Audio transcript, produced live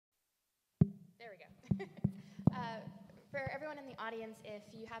For everyone in the audience, if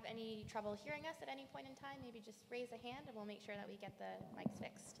you have any trouble hearing us at any point in time, maybe just raise a hand and we'll make sure that we get the mics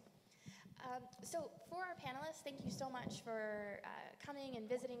fixed. So for our panelists, thank you so much for coming and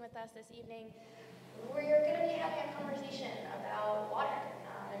visiting with us this evening. We're going to be having a conversation about water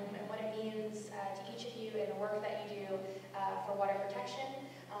and what it means to each of you in the work that you do for water protection,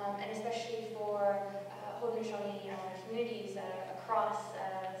 and especially for Haudenosaunee communities across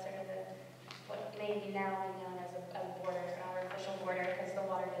sort of what may be now be known as a border, our official border, because the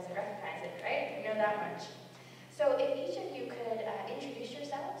water doesn't recognize it, right? We know that much. So if each of you could introduce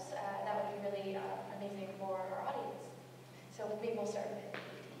yourselves, that would be really amazing for our audience. So maybe we'll start with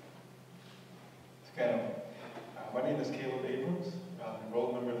my name is Abrams. I'm an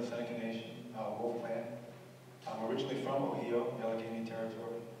enrolled member of the Seneca Nation, Wolf Clan. I'm originally from Ohio, the Allegheny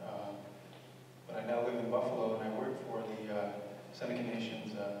Territory, but I now live in Buffalo and I work for the Seneca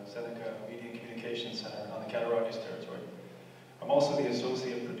Nation's Seneca Media and Communications Center on the Cattaraugus Territory. I'm also the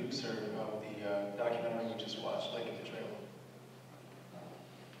associate producer of the documentary we just watched, Lake of the Trail.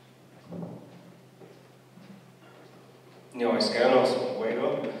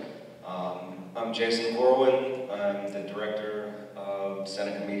 I'm Jason Corwin. I'm the director of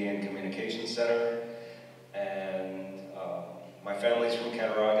Seneca Media and Communications Center, and my family's from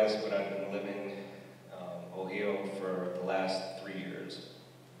Cattaraugus, but I've been living Ohio for the last 3 years.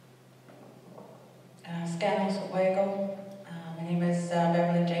 My name is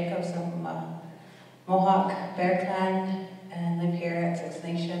Beverly Jacobs. I'm Mohawk Bear Clan and live here at Six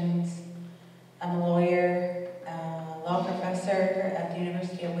Nations. I'm a lawyer, law professor at the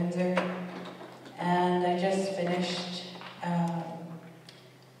University of Windsor, and I just finished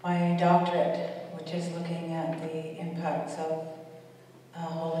my doctorate, which is looking at the impacts of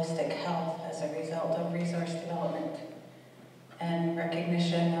holistic health as a result of resource development and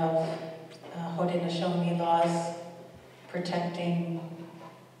recognition of Haudenosaunee laws protecting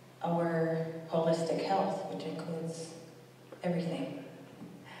our holistic health, which includes everything.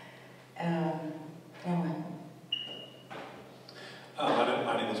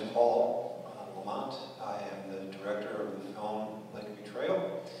 My name is Paul Lamont. I am the director of the film Lake of the Trail.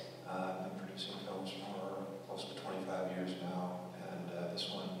 I've been producing films for close to 25 years now, and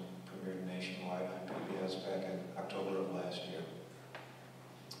this one premiered nationwide on PBS back in October of last year.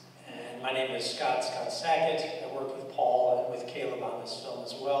 And my name is Scott Sackett. I worked with Paul and with Caleb on this film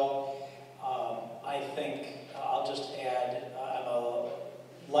as well. I think I'll just add, I'm a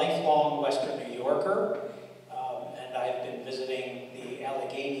lifelong Western New Yorker, and I've been visiting the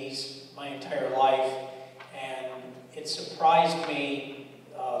Alleghenies my entire life, and it surprised me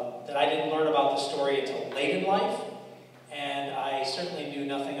that I didn't learn about the story until late in life, and I certainly knew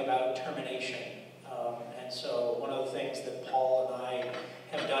nothing about termination. And so one of the things that Paul and I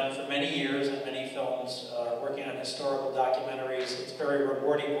have done for many years and many films, working on historical documentaries, it's very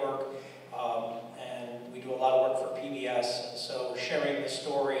rewarding work, and we do a lot of work for PBS, and so sharing the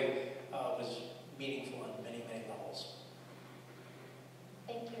story was meaningful on many, many levels.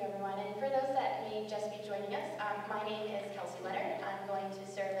 Thank you, everyone. And for those that may just be joining us, my name is Kelsey, Leonard. I'm going to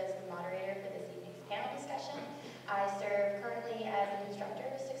serve as the moderator for this evening's panel discussion. I serve currently as an instructor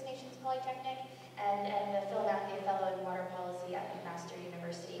at Six Nations Polytechnic and am the Philadelphia Fellow in Water Policy at McMaster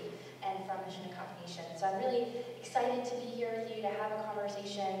University and from the Shinnecock Nation. So I'm really excited to be here with you to have a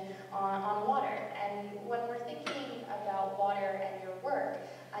conversation on water. And when we're thinking about water and your work,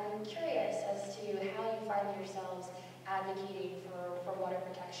 I'm curious as to how you find yourselves advocating for water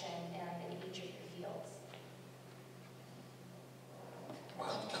protection in each of your fields.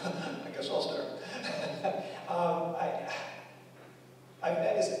 Well, I guess I'll start.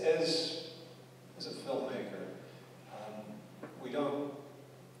 As a filmmaker, we don't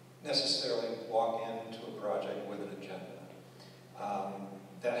necessarily walk into a project with an agenda.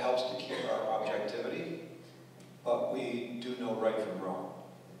 That helps to keep our objectivity, but we do know right from wrong.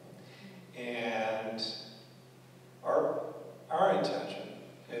 And our intention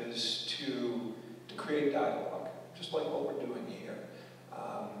is to create dialogue, just like what we're doing here.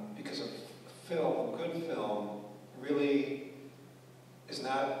 Because a film, a good film, really is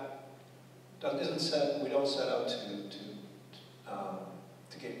not, we don't set out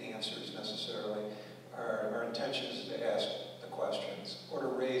to get answers necessarily. Our intention is to ask the questions, or to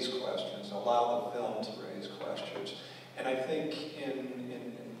raise questions, allow the film to raise questions. And I think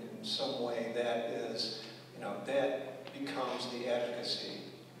in some way that is, that becomes the advocacy,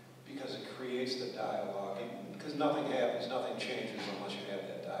 because it creates the dialogue. Because nothing happens, nothing changes unless you have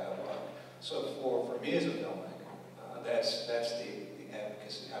that dialogue. So for me as a filmmaker, that's the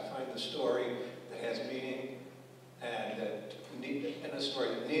advocacy. I find the story that has meaning and a story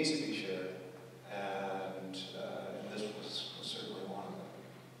that needs to be shared.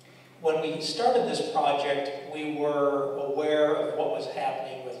 when we started this project, we were aware of what was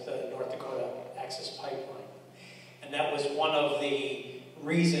happening with the North Dakota Access Pipeline. And that was one of the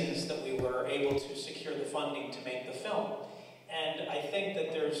reasons that we were able to secure the funding to make the film. And I think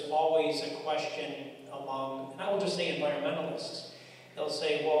that there's always a question among, and I will just say environmentalists. They'll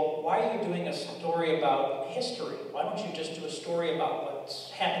say, well, why are you doing a story about history? Why don't you just do a story about what's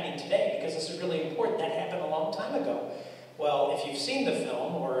happening today? Because this is really important. That happened a long time ago. Well, if you've seen the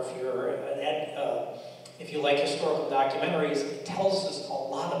film, or if you like historical documentaries, it tells us a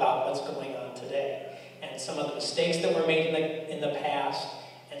lot about what's going on today, and some of the mistakes that were made in the past,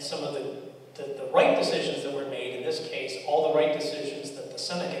 and some of the right decisions that were made. In this case, all the right decisions that the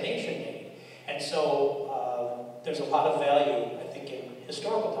Seneca Nation made. And so there's a lot of value, I think, in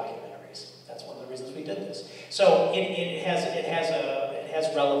historical documentaries. That's one of the reasons we did this. So it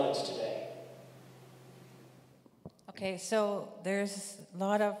has relevance today. Okay, so there's a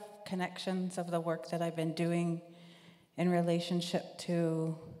lot of connections of the work that I've been doing in relationship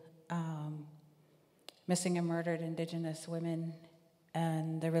to missing and murdered Indigenous women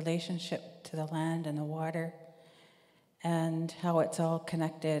and the relationship to the land and the water and how it's all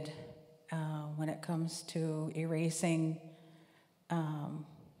connected when it comes to erasing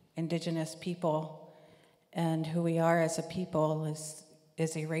Indigenous people, and who we are as a people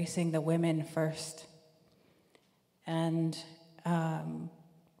is erasing the women first. And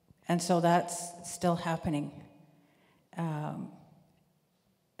so that's still happening.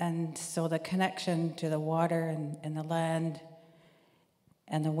 And so the connection to the water and the land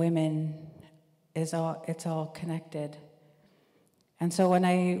and the women it's all connected. And so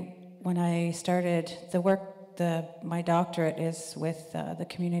when I started the work, my doctorate is with the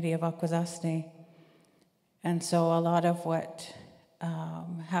community of Akwesasne. And so a lot of what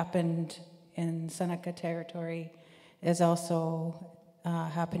happened in Seneca territory is also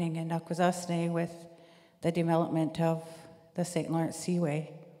happening in Akwesasne with the development of the St. Lawrence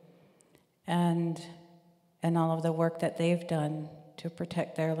Seaway and all of the work that they've done to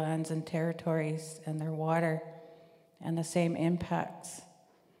protect their lands and territories and their water and the same impacts.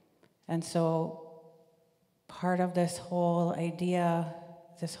 And so part of this whole idea,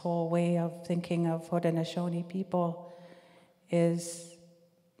 this whole way of thinking of Haudenosaunee people is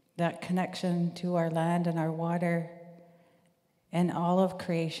that connection to our land and our water and all of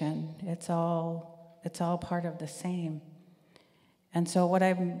creation. It's all part of the same. And so what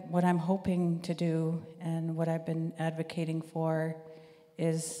I'm hoping to do and what I've been advocating for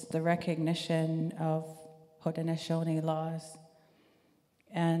is the recognition of Haudenosaunee laws.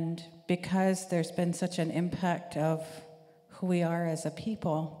 And because there's been such an impact of who we are as a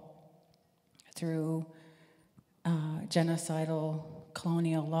people through genocidal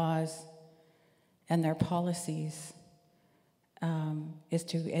colonial laws and their policies, is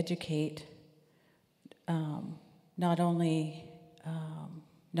to educate not only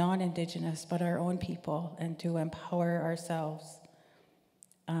non-Indigenous but our own people and to empower ourselves.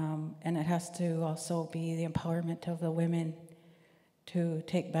 And it has to also be the empowerment of the women to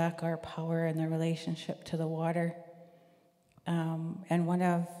take back our power and the relationship to the water. And one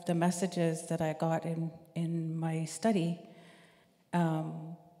of the messages that I got in my study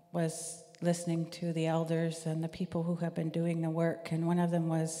was listening to the elders and the people who have been doing the work, and one of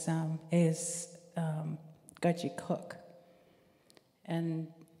them is Gudgie Cook, and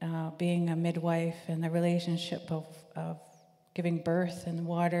being a midwife and the relationship of giving birth and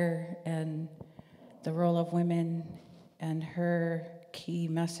water and the role of women, and her key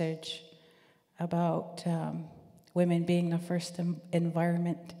message about women being the first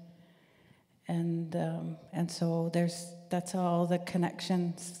environment, and so that's all the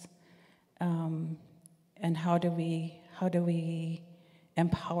connections, and how do we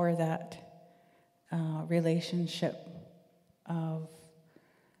empower that relationship of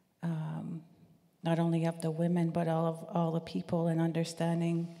not only of the women but all the people, and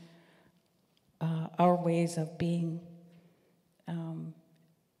understanding our ways of being,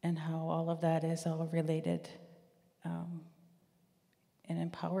 and how all of that is all related, and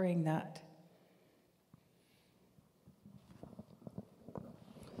empowering that.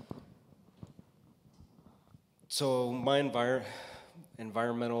 So my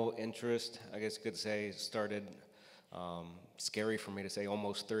environmental interest, I guess you could say, started, scary for me to say,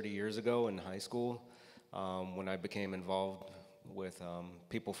 almost 30 years ago in high school, when I became involved with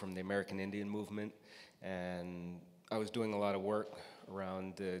people from the American Indian movement, and I was doing a lot of work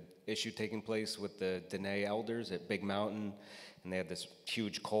around the issue taking place with the Dene elders at Big Mountain, and they had this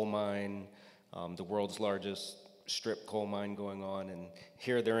huge coal mine, the world's largest strip coal mine going on, and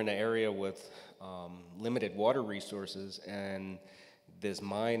here they're in an area with limited water resources, and this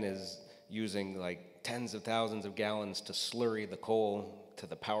mine is using like tens of thousands of gallons to slurry the coal to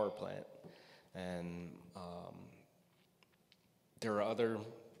the power plant. And there are other,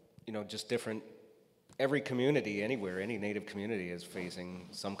 just different, every community anywhere, any native community is facing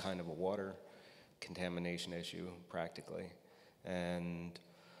some kind of a water contamination issue practically. And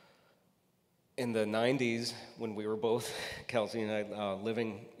in the 90s, when we were both, Kelsey and I,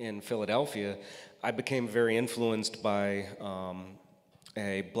 living in Philadelphia, I became very influenced by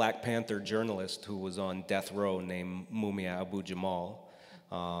a Black Panther journalist who was on death row named Mumia Abu Jamal.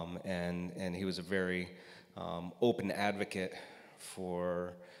 And he was a very open advocate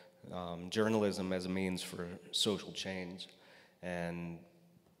for journalism as a means for social change. And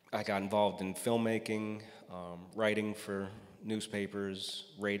I got involved in filmmaking, writing for newspapers,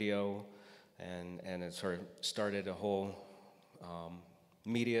 radio, and it sort of started a whole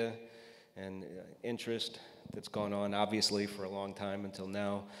media and interest that's gone on, obviously, for a long time until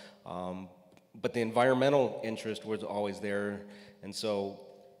now. But the environmental interest was always there, and so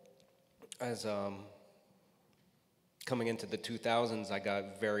as coming into the 2000s, I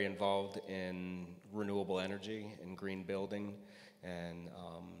got very involved in renewable energy and green building, and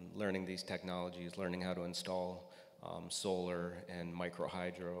learning these technologies, learning how to install solar and micro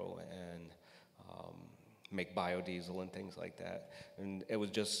hydro and make biodiesel and things like that. And it was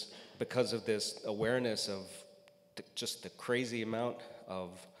just because of this awareness of just the crazy amount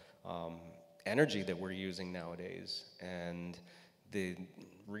of energy that we're using nowadays and the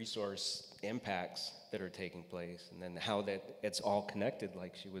resource impacts that are taking place, and then how that it's all connected,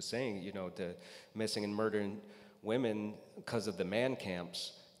 like she was saying, to missing and murdering women because of the man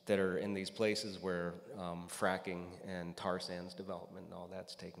camps that are in these places where fracking and tar sands development and all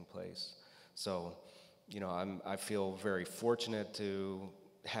that's taking place. So, I feel very fortunate to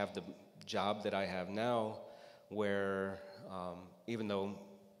have the job that I have now, where even though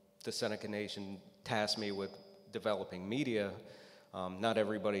the Seneca Nation tasked me with developing media, not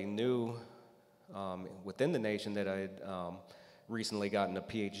everybody knew within the nation that I had recently gotten a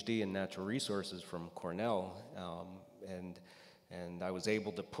PhD in natural resources from Cornell, and I was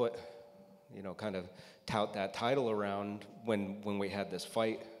able to put, kind of tout that title around when we had this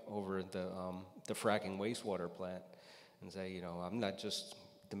fight over the fracking wastewater plant, and say, I'm not just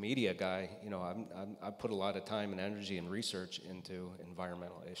the media guy, I put a lot of time and energy and research into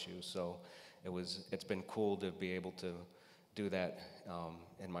environmental issues. So it's been cool to be able to do that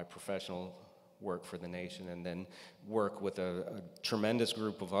in my professional work for the nation, and then work with a tremendous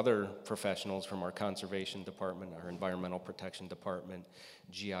group of other professionals from our conservation department, our environmental protection department,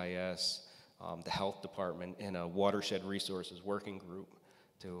 GIS, the health department, in a watershed resources working group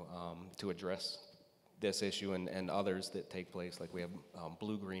to address this issue and others that take place. Like we have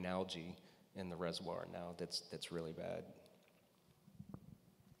blue-green algae in the reservoir now that's really bad.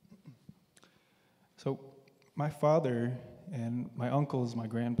 So my father and my uncles, my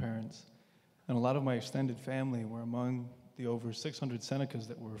grandparents, and a lot of my extended family were among the over 600 Senecas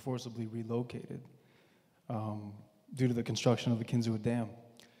that were forcibly relocated due to the construction of the Kinzua Dam.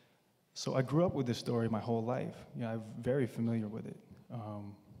 So I grew up with this story my whole life. I'm very familiar with it.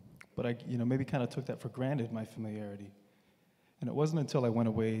 But I, maybe kind of took that for granted, my familiarity. And it wasn't until I went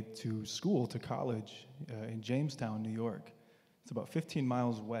away to school, to college, in Jamestown, New York. It's about 15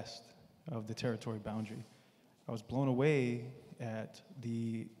 miles west of the territory boundary. I was blown away at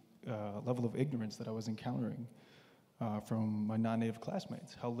the level of ignorance that I was encountering from my non-native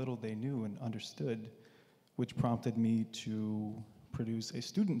classmates, how little they knew and understood, which prompted me to produce a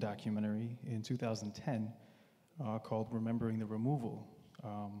student documentary in 2010 called Remembering the Removal.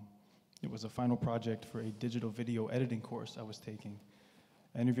 It was a final project for a digital video editing course I was taking.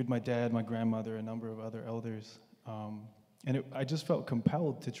 I interviewed my dad, my grandmother, a number of other elders, and I just felt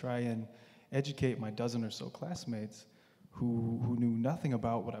compelled to try and educate my dozen or so classmates who knew nothing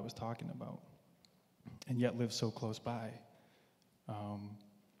about what I was talking about, and yet lived so close by.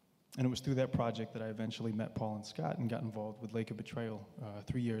 And it was through that project that I eventually met Paul and Scott and got involved with Lake of Betrayal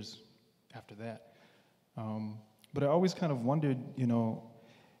 3 years after that. But I always kind of wondered,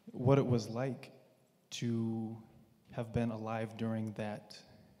 what it was like to have been alive during that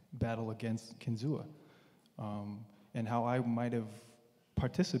battle against Kinzua, and how I might have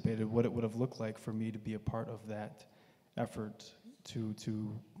participated, what it would have looked like for me to be a part of that effort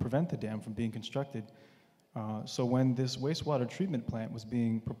to prevent the dam from being constructed. So when this wastewater treatment plant was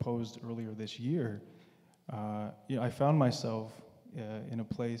being proposed earlier this year, I found myself in a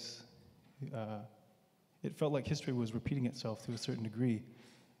place, it felt like history was repeating itself to a certain degree.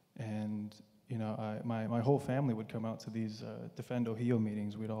 And my whole family would come out to these Defend Ohio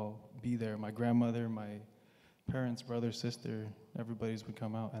meetings. We'd all be there. My grandmother, my parents, brother, sister, everybody's would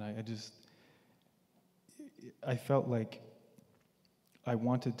come out, and I felt like I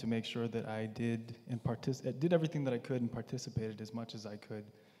wanted to make sure that I did everything that I could and participated as much as I could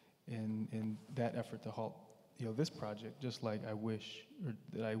in that effort to halt, this project, just like I wish, or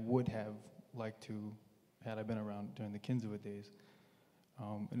that I would have liked to, had I been around during the Kinzua days.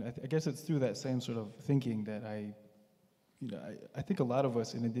 And I guess it's through that same sort of thinking that I think a lot of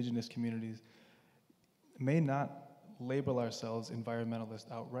us in indigenous communities may not label ourselves environmentalists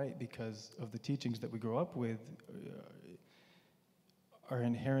outright because of the teachings that we grow up with are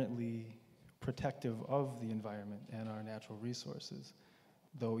inherently protective of the environment and our natural resources.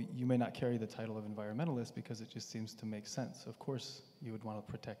 Though you may not carry the title of environmentalist because it just seems to make sense. Of course, you would want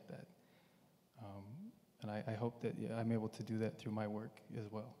to protect that. And I hope that I'm able to do that through my work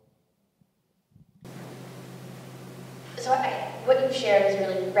as well. So what you shared has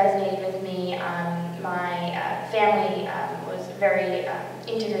really resonated with me. My family was very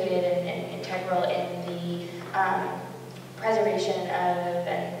integrated and integral in the preservation of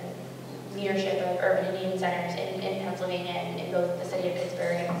and leadership of urban Indian centers in Pennsylvania, in both the city of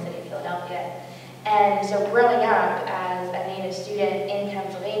Pittsburgh and the city of Philadelphia. And so growing up as a Native student in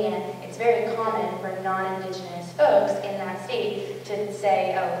Pennsylvania, it's very common for non-Indigenous folks in that state to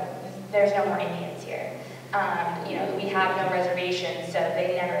say, oh, there's no more Indians here. We have no reservations, so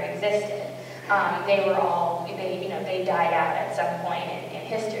they never existed. They died out at some point in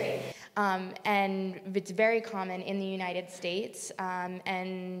history. And it's very common in the United States, I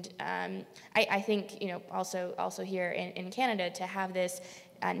think, also here in Canada, to have this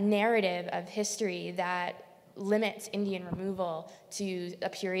narrative of history that limits Indian removal to a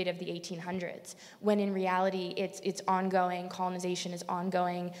period of the 1800s, when in reality it's ongoing, colonization is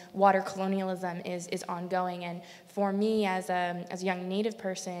ongoing, water colonialism is ongoing. And for me as a young Native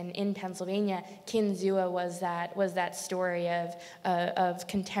person in Pennsylvania, Kinzua was that story of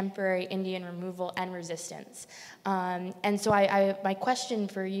contemporary Indian removal and resistance. And so my question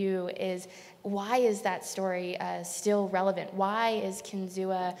for you is, why is that story still relevant? Why is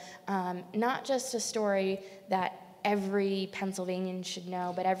Kinzua not just a story that every Pennsylvanian should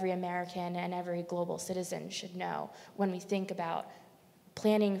know, but every American and every global citizen should know when we think about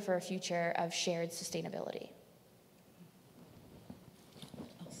planning for a future of shared sustainability?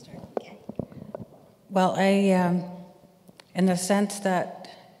 I'll start. Okay. Well, in the sense that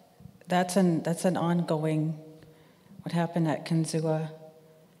that's an ongoing, what happened at Kinzua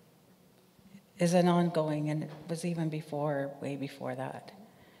is an ongoing, and it was even way before that.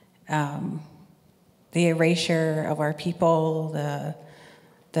 The erasure of our people, the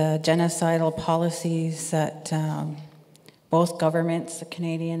genocidal policies that both governments, the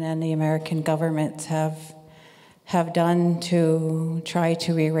Canadian and the American governments, have done to try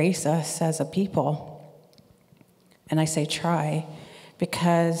to erase us as a people. And I say try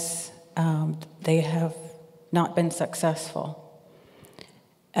because they have not been successful.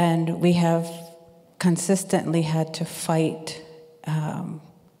 And we have consistently had to fight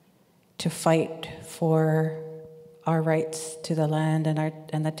for our rights to the land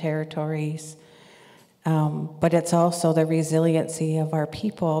and the territories. But it's also the resiliency of our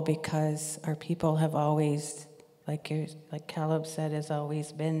people, because our people have always, like Caleb said, has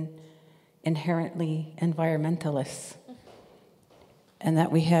always been inherently environmentalists. And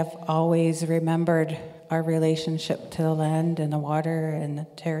that we have always remembered our relationship to the land and the water and the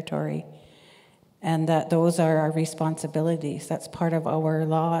territory. And that those are our responsibilities. That's part of our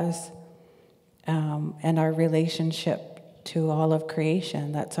laws and our relationship to all of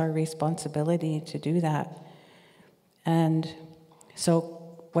creation. That's our responsibility to do that. And so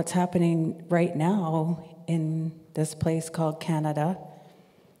what's happening right now in this place called Canada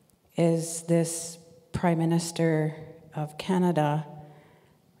is this Prime Minister of Canada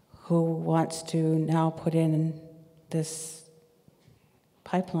who wants to now put in this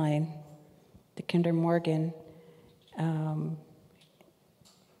pipeline, the Kinder Morgan,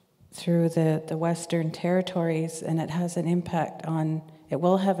 through the Western territories, and it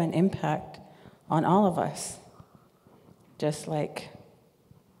will have an impact on all of us, just like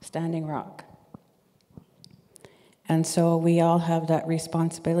Standing Rock. And so we all have that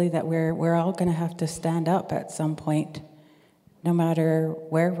responsibility that we're all going to have to stand up at some point, no matter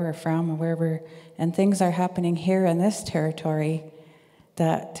where we're from or and things are happening here in this territory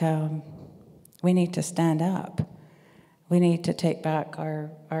that we need to stand up. We need to take back our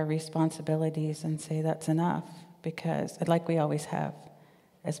responsibilities and say that's enough, because, like we always have,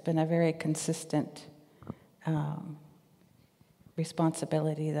 it's been a very consistent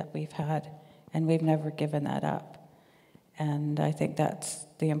responsibility that we've had, and we've never given that up. And I think that's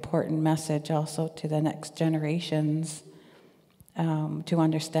the important message also to the next generations, to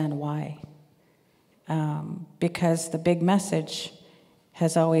understand why. Because the big message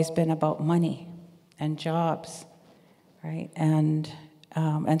has always been about money and jobs, right? And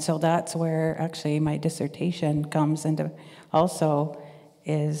so that's where actually my dissertation comes into also,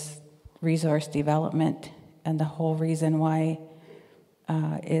 is resource development. And the whole reason why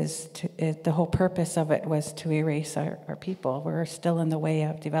the whole purpose of it was to erase our people. We're still in the way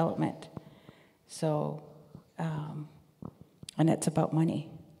of development. So, and it's about money.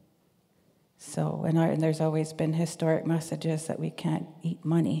 So, and there's always been historic messages that we can't eat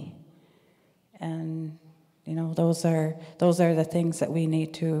money. And, you know, those are the things that we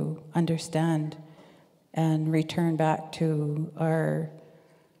need to understand and return back to our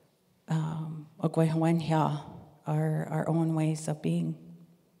our own ways of being.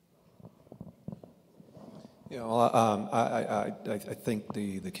 You know, I think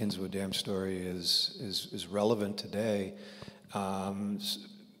the Kinswood Dam story is relevant today,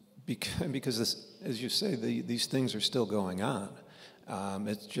 because this, as you say, these things are still going on.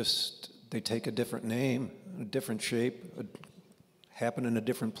 It's just they take a different name, a different shape, happen in a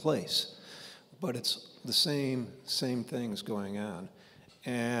different place, but it's the same things going on,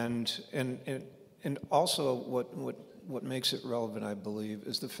 and also what makes it relevant, I believe,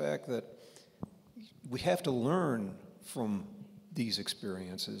 is the fact that we have to learn from these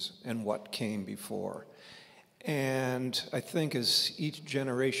experiences and what came before. And I think as each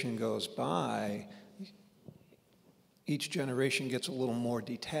generation goes by, each generation gets a little more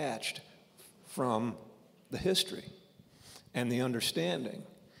detached from the history and the understanding,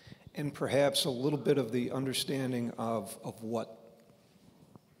 and perhaps a little bit of the understanding of what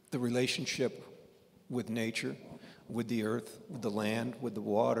the relationship with nature, with the earth, with the land, with the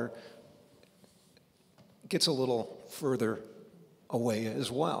water, gets a little further away as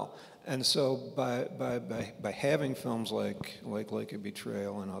well. And so by having films like a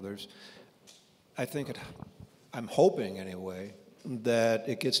Betrayal and others, I think I'm hoping anyway, that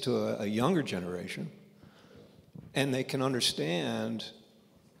it gets to a younger generation and they can understand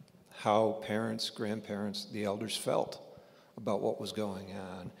how parents, grandparents, the elders felt about what was going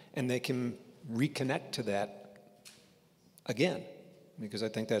on, and they can reconnect to that again, because I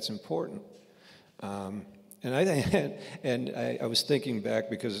think that's important. And I was thinking back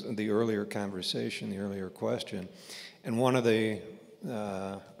because of the earlier conversation, the earlier question, and one of the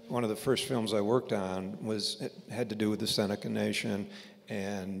first films I worked on had to do with the Seneca Nation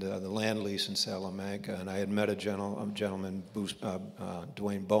and the land lease in Salamanca, and I had met a gentleman,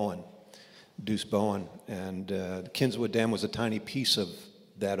 Dwayne Bowen, Deuce Bowen, and the Kinswood Dam was a tiny piece of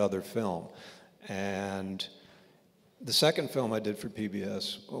that other film. And the second film I did for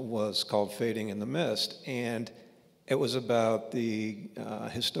PBS was called Fading in the Mist, and it was about the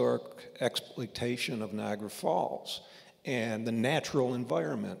historic exploitation of Niagara Falls and the natural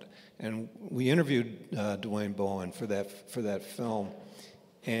environment. And we interviewed Dwayne Bowen for that film,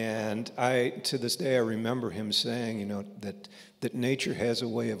 and to this day I remember him saying, you know, that nature has a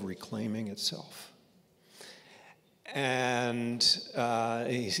way of reclaiming itself. And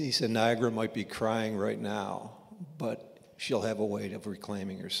he said Niagara might be crying right now, but she'll have a way of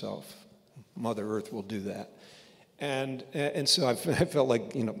reclaiming herself. Mother Earth will do that. And so I felt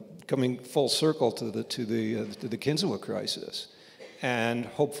like, you know, coming full circle to the Kinswood crisis, and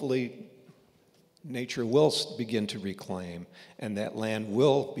hopefully nature will begin to reclaim, and that land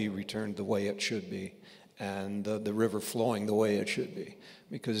will be returned the way it should be, and the river flowing the way it should be,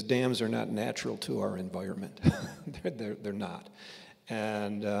 because dams are not natural to our environment. they're not.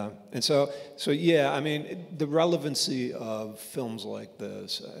 And so yeah, I mean, the relevancy of films like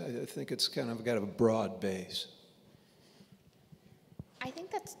this, I think it's kind of got a broad base. I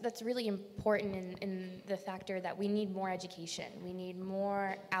think that's really important in the factor that we need more education. We need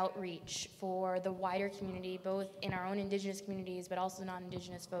more outreach for the wider community, both in our own Indigenous communities, but also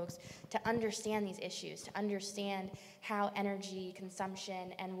non-Indigenous folks, to understand these issues, to understand how energy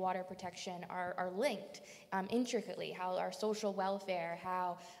consumption and water protection are linked intricately, how our social welfare,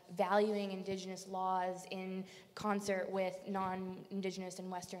 how valuing Indigenous laws in concert with non-Indigenous and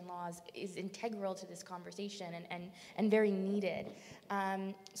Western laws is integral to this conversation and very needed.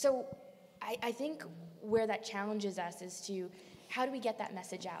 So I think where that challenges us is to, how do we get that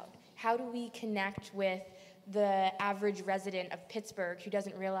message out? How do we connect with the average resident of Pittsburgh who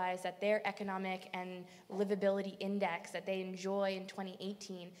doesn't realize that their economic and livability index that they enjoy in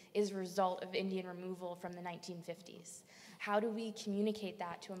 2018 is a result of Indian removal from the 1950s? How do we communicate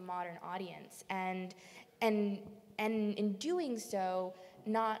that to a modern audience? And in doing so,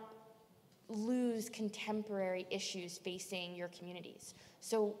 not lose contemporary issues facing your communities.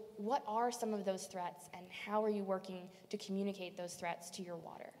 So what are some of those threats, and how are you working to communicate those threats to your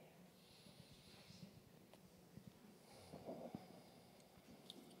water?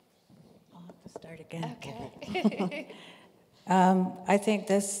 I'll have to start again. Okay. I think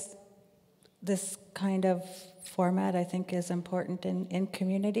this kind of format, I think, is important in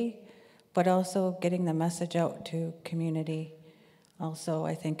community, but also getting the message out to community also,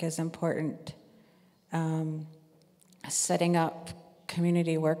 I think, is important. Setting up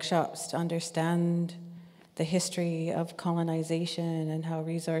community workshops to understand the history of colonization and how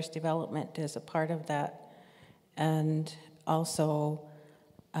resource development is a part of that. And also,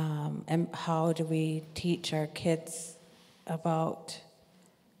 and how do we teach our kids about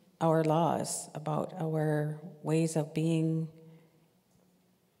our laws, about our ways of being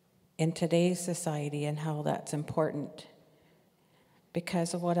in today's society and how that's important.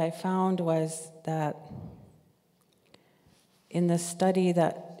 Because of what I found was that in the study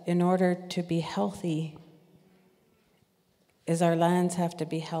that in order to be healthy, is our lands have to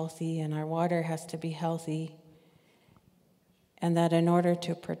be healthy and our water has to be healthy, and that in order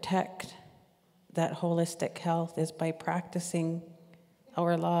to protect that holistic health is by practicing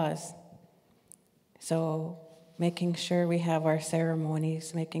our laws. So making sure we have our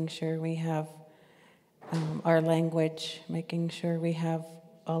ceremonies, making sure we have our language, making sure we have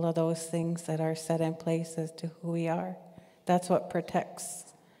all of those things that are set in place as to who we are. That's what protects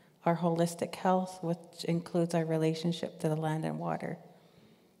our holistic health, which includes our relationship to the land and water.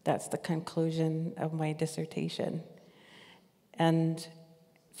 That's the conclusion of my dissertation. And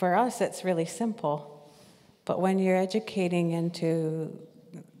for us, it's really simple. But when you're educating into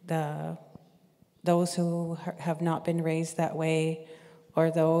those who have not been raised that way,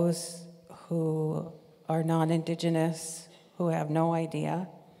 or those who are non-Indigenous, who have no idea,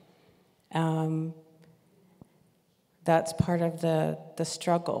 that's part of the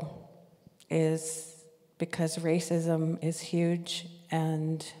struggle, is because racism is huge,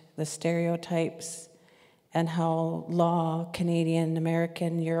 and the stereotypes and how law, Canadian,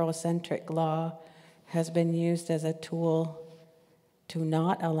 American, Eurocentric law, has been used as a tool to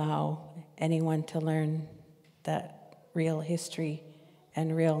not allow anyone to learn that real history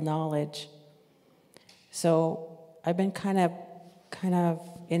and real knowledge. So I've been kind of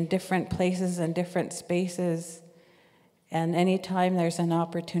in different places and different spaces, and anytime there's an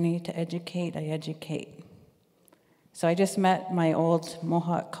opportunity to educate, I educate. So I just met my old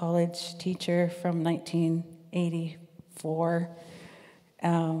Mohawk College teacher from 1984,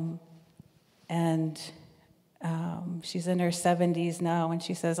 and she's in her 70s now, and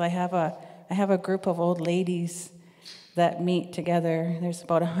she says, I have a group of old ladies that meet together. There's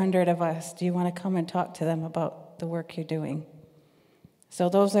about 100 of us. Do you want to come and talk to them about the work you're doing? So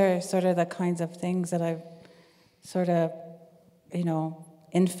those are sort of the kinds of things that I've sort of,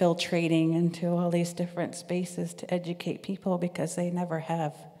 infiltrating into all these different spaces to educate people, because they never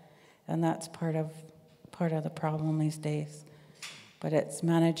have. And that's part of the problem these days. But it's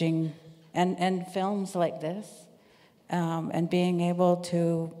managing, and films like this, and being able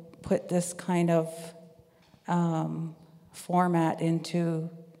to put this kind of format into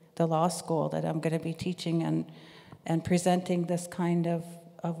the law school that I'm going to be teaching, and presenting this kind of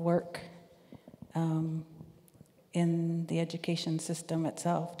work in the education system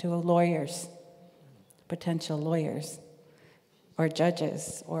itself to lawyers, potential lawyers, or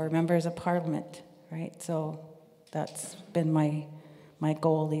judges, or members of parliament, right? So that's been my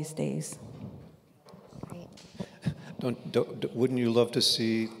goal these days. Great. Wouldn't you love to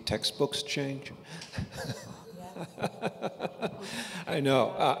see textbooks change? I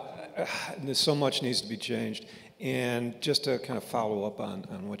know. There's so much needs to be changed. And just to kind of follow up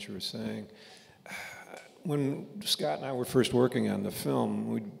on what you were saying, when Scott and I were first working on the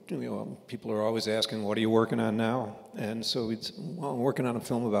film, people are always asking, what are you working on now? And so I'm working on a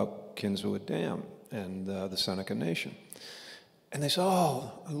film about Kinswood Dam and the Seneca Nation. And they said,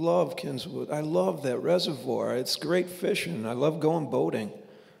 oh, I love Kinswood. I love that reservoir. It's great fishing. I love going boating.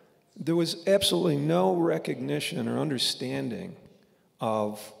 There was absolutely no recognition or understanding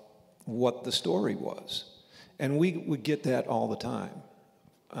of what the story was. And we would get that all the time.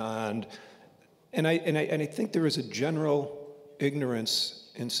 And I think there is a general ignorance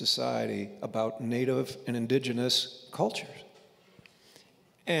in society about Native and Indigenous cultures.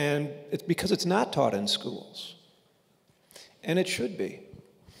 And it's because it's not taught in schools. And it should be.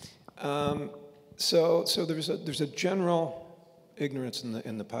 So there's a general ignorance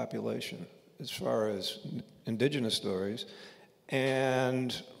in the population as far as Indigenous stories.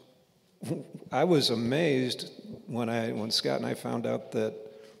 And I was amazed when Scott and I found out that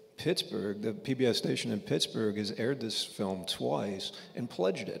Pittsburgh, the PBS station in Pittsburgh, has aired this film twice and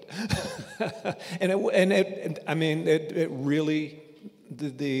pledged it. It really,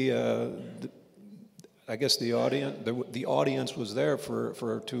 I guess the audience was there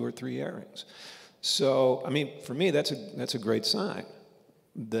for 2 or 3 airings. So, I mean, for me, that's a great sign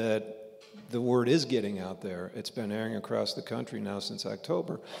that the word is getting out there. It's been airing across the country now since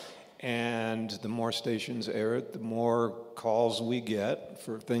October. And the more stations air it, the more calls we get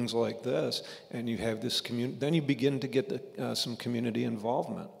for things like this. And you have this community, then you begin to get some community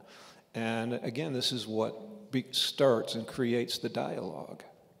involvement. And again, this is what starts and creates the dialogue.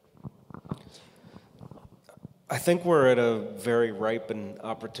 I think we're at a very ripe and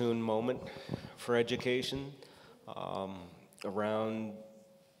opportune moment for education around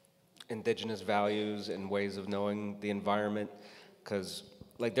indigenous values and ways of knowing the environment, because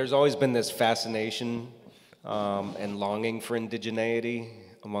like there's always been this fascination and longing for indigeneity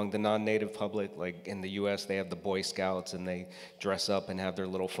among the non-native public. Like in the US, they have the Boy Scouts and they dress up and have their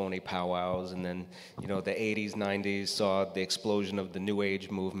little phony powwows. And then, you know, the 80s, 90s saw the explosion of the New Age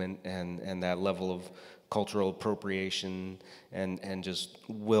movement and that level of cultural appropriation and just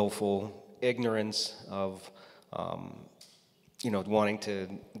willful ignorance of, wanting to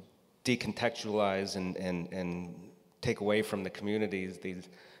decontextualize and take away from the communities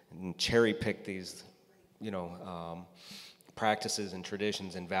and cherry pick these, practices and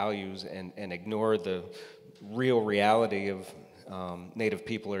traditions and values and ignore the real reality of Native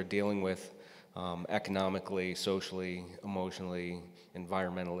people are dealing with economically, socially, emotionally,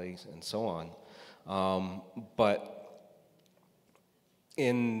 environmentally, and so on. But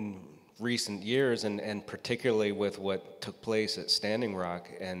in recent years, and particularly with what took place at Standing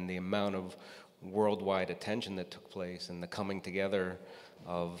Rock and the amount of worldwide attention that took place and the coming together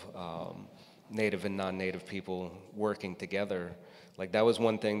of Native and non-Native people working together, like that was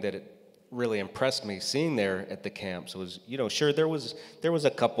one thing that it really impressed me seeing there at the camps was, sure, there was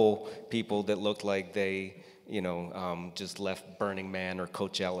a couple people that looked like they, just left Burning Man or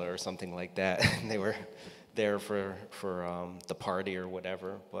Coachella or something like that, and they were there for the party or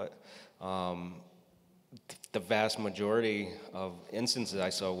whatever, but the vast majority of instances I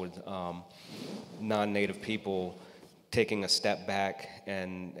saw with non-Native people taking a step back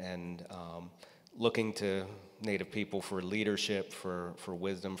and looking to Native people for leadership, for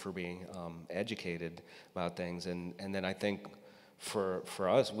wisdom, for being educated about things. And then I think for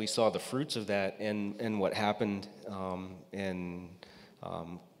us, we saw the fruits of that in what happened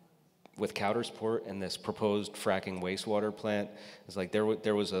with Coudersport and this proposed fracking wastewater plant. It's like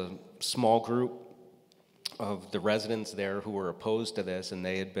there was a small group of the residents there who were opposed to this, and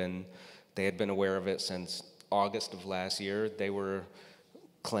they had been aware of it since August of last year. They were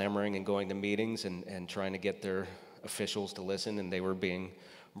clamoring and going to meetings and trying to get their officials to listen, and they were being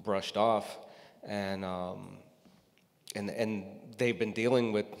brushed off. And they've been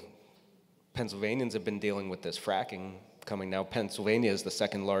dealing with, Pennsylvanians have been dealing with this fracking coming now. Pennsylvania is the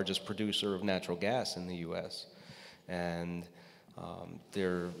second largest producer of natural gas in the U.S. And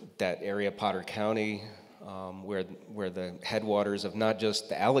that area, Potter County, where the headwaters of not just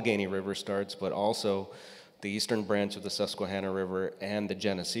the Allegheny River starts, but also the eastern branch of the Susquehanna River and the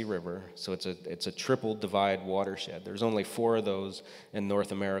Genesee River. So it's a triple divide watershed. There's only 4 of those in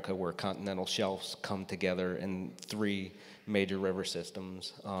North America where continental shelves come together, and 3 major river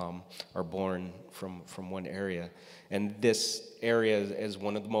systems are born from one area. And this area, as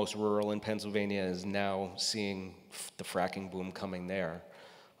one of the most rural in Pennsylvania, is now seeing the fracking boom coming there.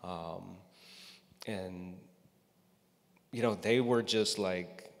 And, they were just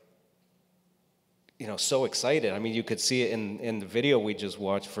like, so excited. I mean, you could see it in the video we just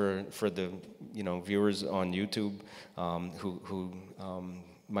watched for the, viewers on YouTube who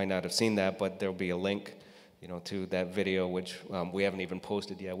might not have seen that, but there'll be a link, to that video, which we haven't even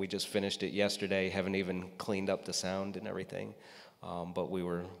posted yet. We just finished it yesterday, haven't even cleaned up the sound and everything, but we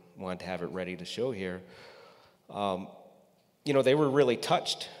wanted to have it ready to show here. They were really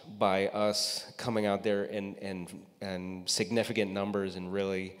touched by us coming out there in significant numbers and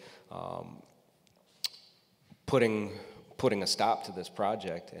really putting a stop to this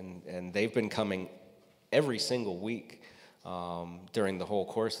project. And they've been coming every single week during the whole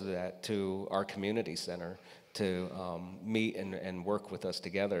course of that to our community center to meet and work with us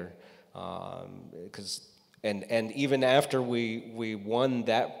together. And even after we won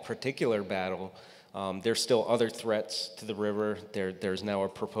that particular battle, there's still other threats to the river. There's now a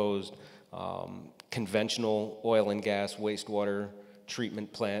proposed conventional oil and gas wastewater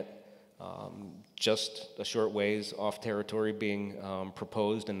treatment plant just a short ways off territory being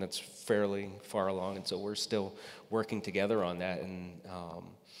proposed, and that's fairly far along. And so we're still working together on that. And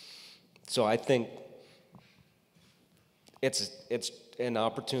So I think it's an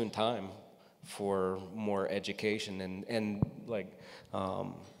opportune time for more education, and like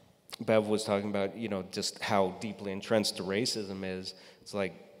Bev was talking about, you know, just how deeply entrenched the racism is. It's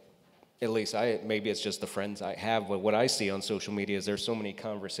like, at least maybe it's just the friends I have, but what I see on social media is there's so many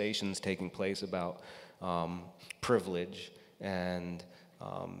conversations taking place about privilege and,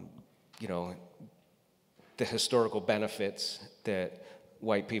 you know, the historical benefits that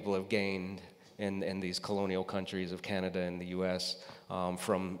white people have gained in these colonial countries of Canada and the US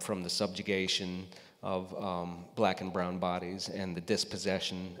from the subjugation of black and brown bodies and the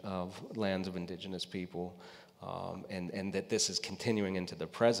dispossession of lands of indigenous people, and that this is continuing into the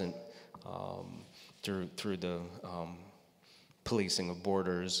present through the policing of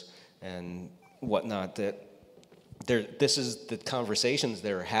borders and whatnot. That this is the conversations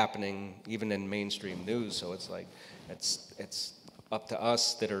that are happening even in mainstream news. So it's like it's up to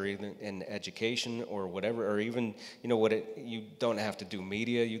us that are either in education or whatever, or even, you know what, you don't have to do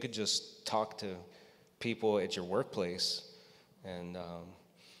media. You could just talk to people at your workplace and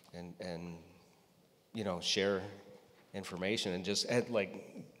you know, share information, and just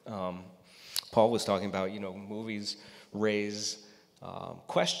like Paul was talking about, you know, movies raise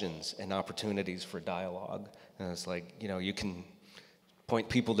questions and opportunities for dialogue. And it's like, you know, you can point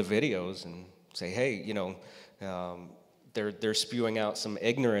people to videos and say, hey, you know, they're spewing out some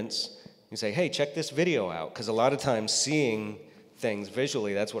ignorance. You say, hey, check this video out, because a lot of times seeing things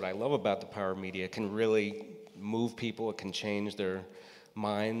visually, that's what I love about the power of media, can really move people. It can change their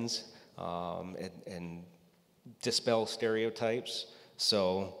minds and dispel stereotypes.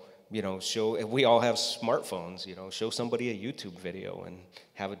 So, you know, if we all have smartphones, you know, show somebody a YouTube video and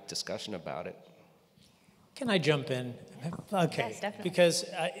have a discussion about it. Can I jump in? Okay. Yes, definitely. Because,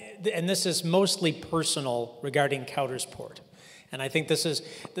 and this is mostly personal regarding Countersport. And I think this is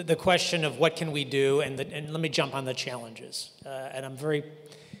the question of what can we do, and let me jump on the challenges. And I'm very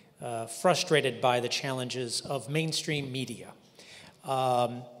frustrated by the challenges of mainstream media.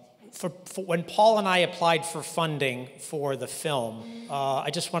 When Paul and I applied for funding for the film, I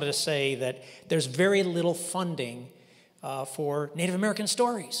just wanted to say that there's very little funding for Native American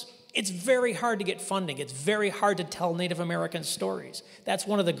stories. It's very hard to get funding. It's very hard to tell Native American stories. That's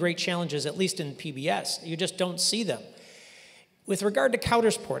one of the great challenges, at least in PBS. You just don't see them. With regard to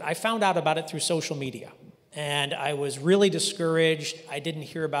Countersport, I found out about it through social media, and I was really discouraged. I didn't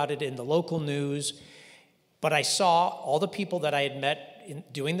hear about it in the local news, but I saw all the people that I had met in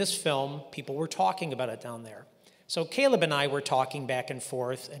doing this film. People were talking about it down there. So Caleb and I were talking back and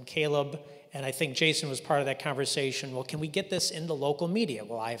forth, and Caleb, and I think Jason was part of that conversation, well, can we get this in the local media?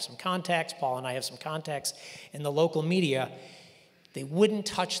 Well, I have some contacts, Paul and I have some contacts in the local media. They wouldn't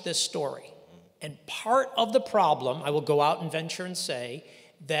touch this story. And part of the problem, I will go out and venture and say,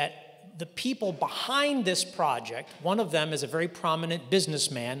 that the people behind this project, one of them is a very prominent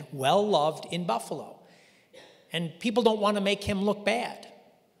businessman, well-loved in Buffalo. And people don't want to make him look bad.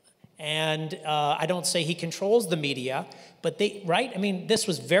 And I don't say he controls the media, but right? I mean, this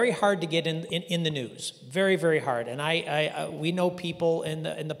was very hard to get in the news, very, very hard. And we know people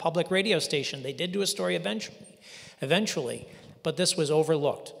in the public radio station. They did do a story eventually, but this was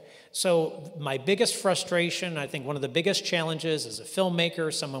overlooked. So my biggest frustration, I think one of the biggest challenges as a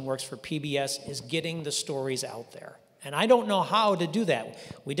filmmaker, someone who works for PBS, is getting the stories out there. And I don't know how to do that.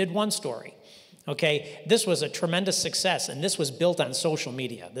 We did one story. Okay, this was a tremendous success, and this was built on social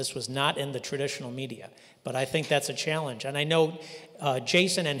media. This was not in the traditional media, but I think that's a challenge. And I know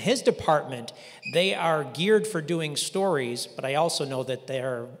Jason and his department, they are geared for doing stories, but I also know that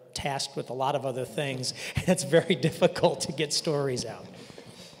they're tasked with a lot of other things, and it's very difficult to get stories out.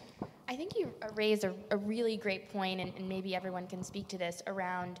 I think you raised a really great point, and maybe everyone can speak to this,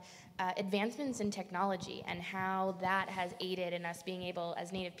 around advancements in technology and how that has aided in us being able,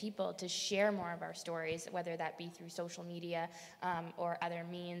 as Native people, to share more of our stories, whether that be through social media or other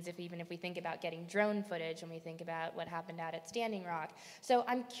means, even if we think about getting drone footage, when we think about what happened out at Standing Rock. So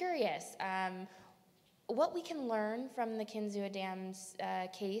I'm curious, what we can learn from the Kinzua Dam's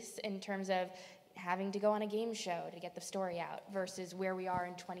case in terms of having to go on a game show to get the story out versus where we are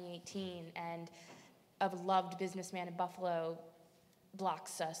in 2018 and a loved businessman in Buffalo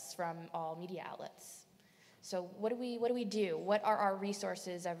blocks us from all media outlets. So what do we do? What are our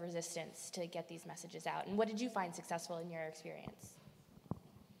resources of resistance to get these messages out? And what did you find successful in your experience?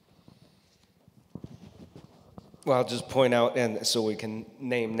 Well, I'll just point out, and so we can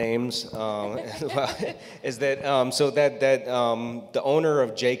name names, is that so that the owner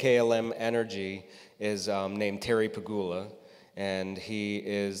of JKLM Energy is named Terry Pagula, and he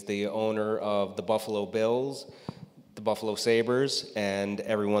is the owner of the Buffalo Bills, the Buffalo Sabres and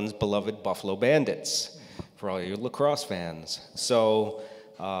everyone's beloved Buffalo Bandits, for all you lacrosse fans. So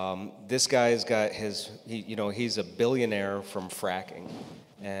this guy's got he's a billionaire from fracking.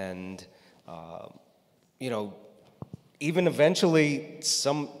 And, even eventually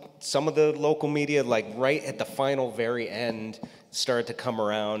some of the local media, like right at the very end, started to come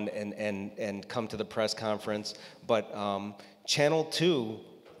around and come to the press conference. But Channel 2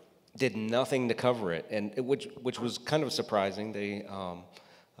 did nothing to cover it, and which was kind of surprising. They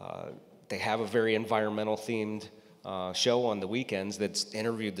have a very environmental themed show on the weekends that's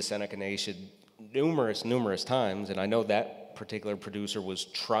interviewed the Seneca Nation numerous times, and I know that particular producer was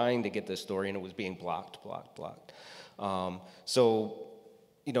trying to get this story, and it was being blocked.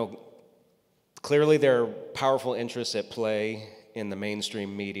 Clearly there are powerful interests at play in the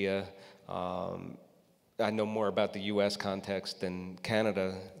mainstream media. I know more about the U.S. context than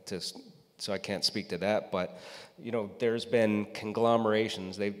Canada, so I can't speak to that. But there's been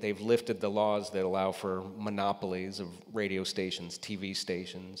conglomerations. They've lifted the laws that allow for monopolies of radio stations, TV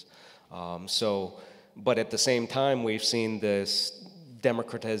stations. But at the same time, we've seen this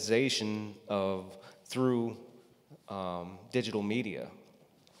democratization through digital media.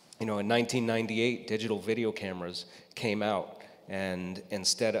 In 1998, digital video cameras came out, and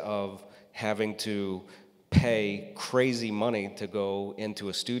instead of having to pay crazy money to go into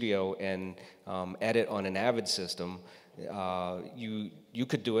a studio and edit on an Avid system, you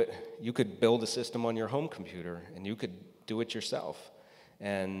could do it. You could build a system on your home computer, and you could do it yourself.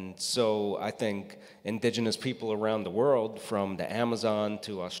 And so I think indigenous people around the world, from the Amazon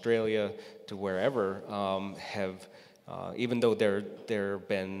to Australia to wherever, have, even though there have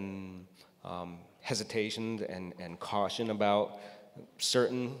been hesitation and caution about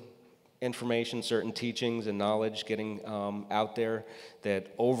certain information, certain teachings and knowledge getting out there, that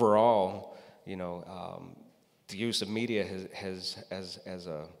overall, the use of media as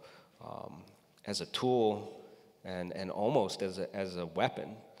a tool and almost as a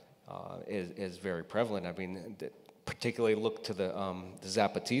weapon is very prevalent. I mean, particularly look to the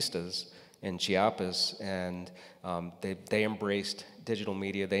Zapatistas in Chiapas, and they embraced digital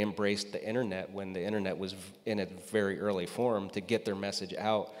media. They embraced the internet when the internet was in a very early form to get their message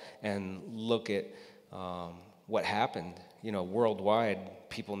out. And look at what happened. Worldwide,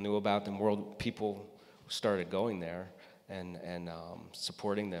 people knew about them. People started going there and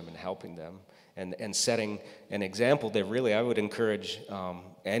supporting them and helping them. And setting an example that really I would encourage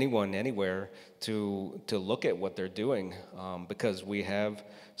anyone, anywhere, to look at what they're doing, because we have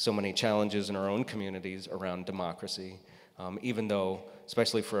so many challenges in our own communities around democracy. Even though,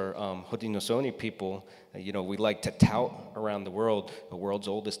 especially for Haudenosaunee people, we like to tout around the world's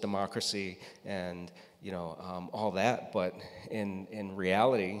oldest democracy, and all that. But in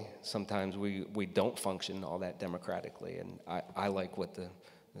reality, sometimes we don't function all that democratically. And I like what the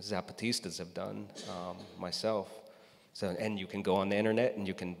Zapatistas have done myself. So, and you can go on the internet and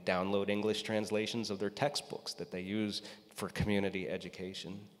you can download English translations of their textbooks that they use for community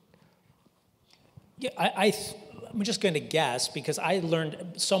education. Yeah, I'm just going to guess, because I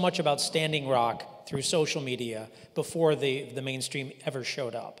learned so much about Standing Rock through social media before the mainstream ever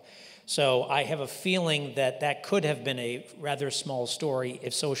showed up. So I have a feeling that could have been a rather small story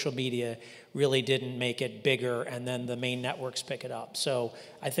if social media really didn't make it bigger and then the main networks pick it up. So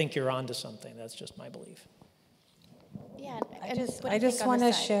I think you're onto something. That's just my belief. Yeah, I just want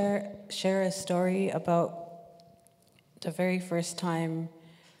to share a story about the very first time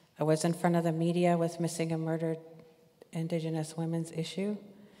I was in front of the media with Missing and Murdered Indigenous Women's issue,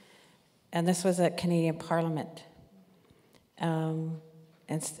 and this was at Canadian Parliament.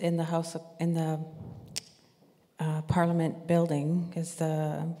 It's in the Parliament building is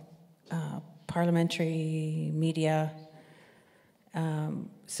the parliamentary media.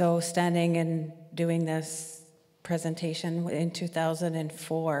 So standing and doing this presentation in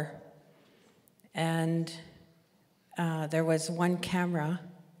 2004, and there was one camera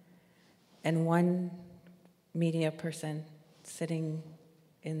and one media person sitting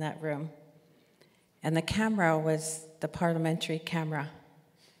in that room. And the camera was the parliamentary camera,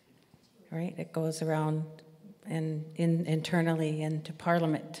 right? It goes around and internally into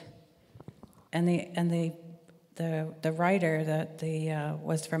Parliament. And the writer that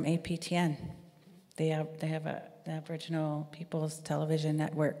was from APTN. They have the Aboriginal People's Television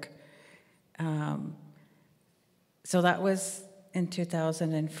Network. So that was in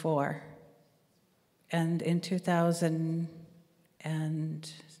 2004. And in 2000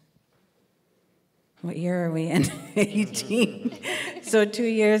 and what year are we in? 18. So 2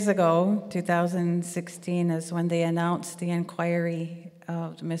 years ago, 2016, is when they announced the inquiry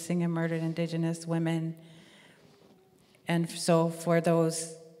of missing and murdered Indigenous women And so for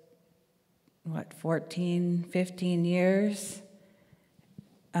those, 14, 15 years,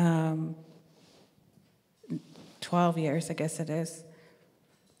 12 years, I guess it is,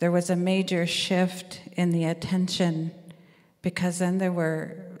 there was a major shift in the attention, because then there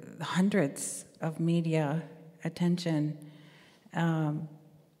were hundreds of media attention. And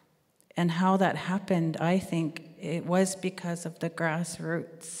how that happened, I think it was because of the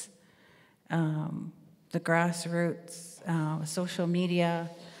grassroots. Social media,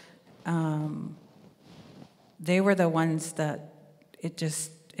 they were the ones that it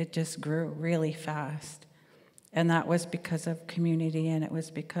just grew really fast. And that was because of community, and it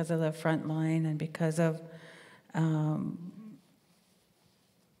was because of the front line, and because of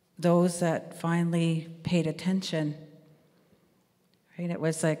those that finally paid attention. Right? It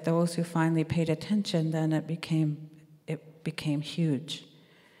was like those who finally paid attention, then it became huge.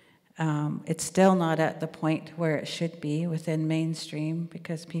 It's still not at the point where it should be within mainstream,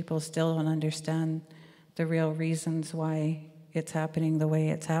 because people still don't understand the real reasons why it's happening the way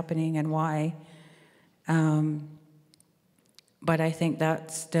it's happening and why. But I think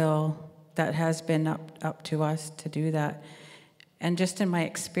that has been up to us to do that. And just in my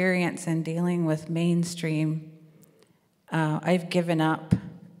experience in dealing with mainstream, I've given up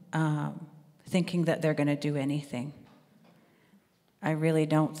thinking that they're going to do anything. I really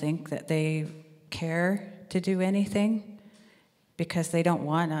don't think that they care to do anything, because they don't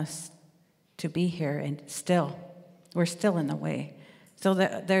want us to be here, and we're still in the way. So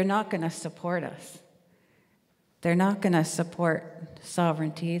they're not going to support us. They're not going to support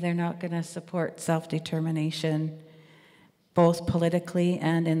sovereignty. They're not going to support self-determination, both politically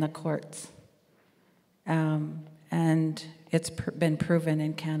and in the courts. And it's been proven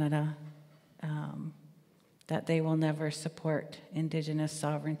in Canada that they will never support Indigenous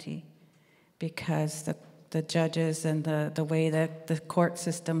sovereignty, because the judges and the way that the court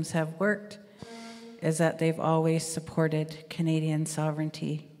systems have worked is that they've always supported Canadian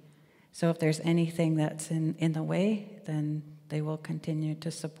sovereignty. So if there's anything that's in the way, then they will continue to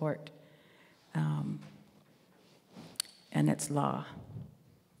support. And it's law,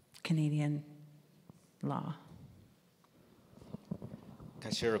 Canadian law. Can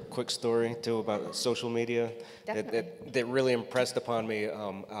I share a quick story, too, about social media? That really impressed upon me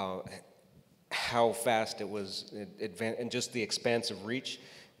how fast it was, and just the expansive reach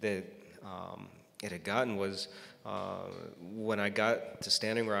that it had gotten was when I got to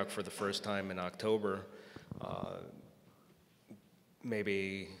Standing Rock for the first time in October,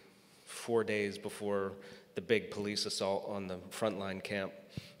 maybe 4 days before the big police assault on the frontline camp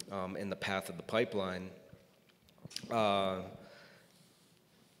in the path of the pipeline.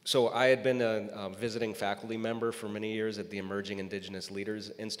 So I had been a visiting faculty member for many years at the Emerging Indigenous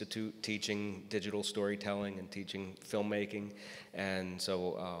Leaders Institute, teaching digital storytelling and teaching filmmaking. And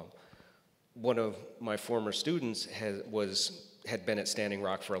so one of my former students had been at Standing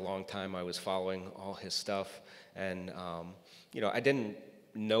Rock for a long time. I was following all his stuff. And I didn't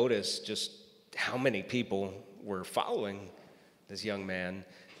notice just how many people were following this young man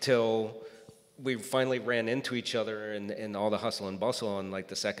till we finally ran into each other in all the hustle and bustle on like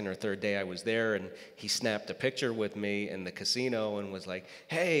the second or third day I was there, and he snapped a picture with me in the casino and was like,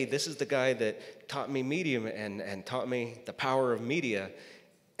 "Hey, this is the guy that taught me media and taught me the power of media."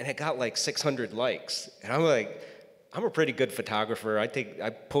 And it got like 600 likes. And I'm like, I'm a pretty good photographer. I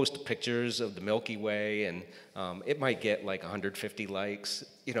post pictures of the Milky Way, and it might get like 150 likes,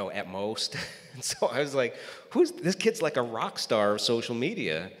 at most. And so I was like, this kid's like a rock star of social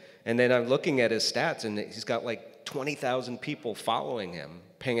media. And then I'm looking at his stats, and he's got like 20,000 people following him,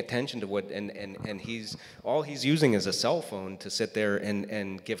 paying attention to what, and he's using is a cell phone to sit there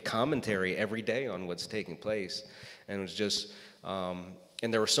and give commentary every day on what's taking place. And it was just,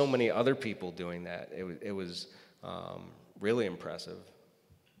 and there were so many other people doing that. It was really impressive.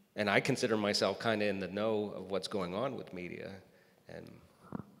 And I consider myself kind of in the know of what's going on with media. And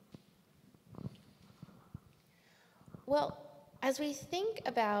well, as we think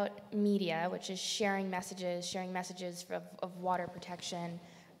about media, which is sharing messages of water protection,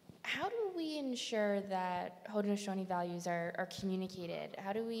 how do we ensure that Haudenosaunee values are communicated?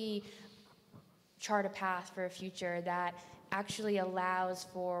 How do we chart a path for a future that actually allows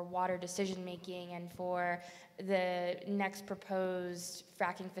for water decision-making and for the next proposed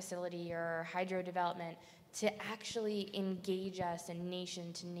fracking facility or hydro development to actually engage us in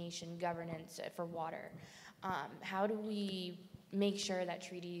nation-to-nation governance for water? How do we make sure that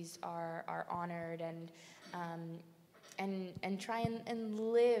treaties are honored and try and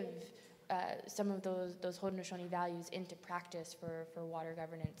live some of those Haudenosaunee values into practice for water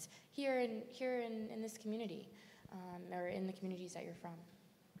governance here in this community? or in the communities that you're from?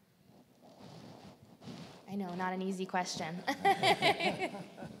 I know, not an easy question.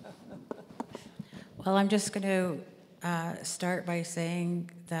 Well, I'm just going to start by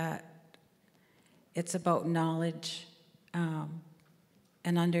saying that it's about knowledge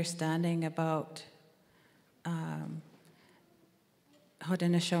and understanding about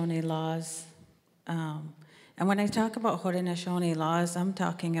Haudenosaunee laws. And when I talk about Haudenosaunee laws, I'm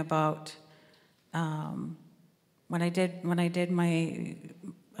talking about when I did my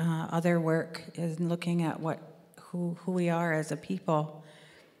other work is looking at who we are as a people.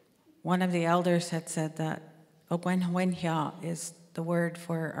 One of the elders had said that Ogwenhwenhya is the word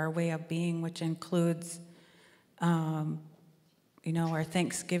for our way of being, which includes, our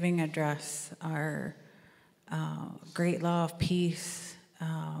Thanksgiving address, our great law of peace,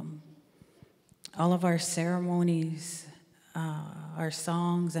 all of our ceremonies, our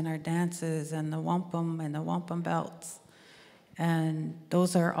songs and our dances, and the wampum and the wampum belts. And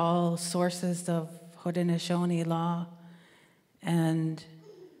those are all sources of Haudenosaunee law. And,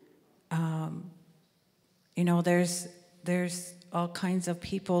 there's all kinds of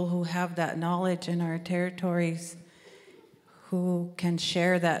people who have that knowledge in our territories who can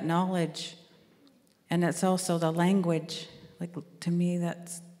share that knowledge. And it's also the language. Like, to me,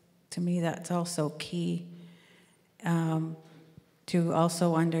 that's also key to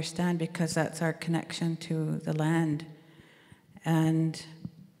also understand, because that's our connection to the land. And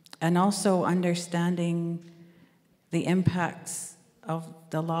also understanding the impacts of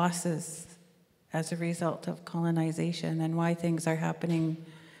the losses as a result of colonization and why things are happening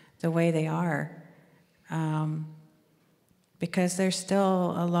the way they are. Because there's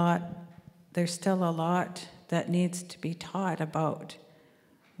still a lot that needs to be taught about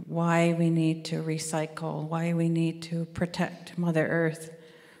why we need to recycle, why we need to protect Mother Earth,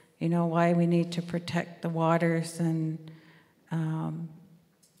 why we need to protect the waters. And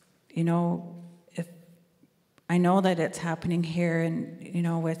if I know that it's happening here, and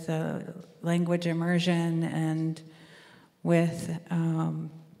with language immersion and with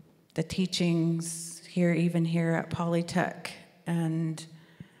the teachings here, even here at Polytech, and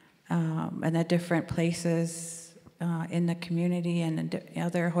the different places in the community and in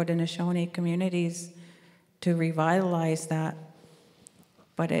other Haudenosaunee communities to revitalize that.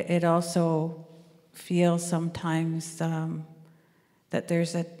 But it also feels sometimes that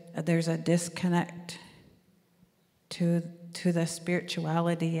there's a disconnect to the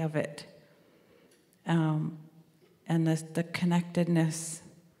spirituality of it, and the connectedness,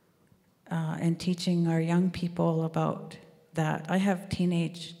 and teaching our young people about that. I have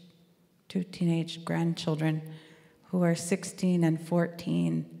two teenage grandchildren who are 16 and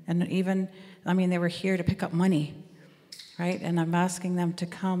 14, and even, they were here to pick up money, right? And I'm asking them to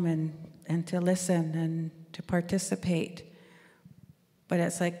come and to listen and to participate. But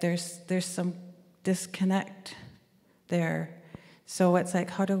it's like there's some disconnect there. So it's like,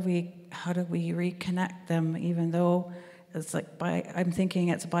 how do we reconnect them, even though it's like I'm thinking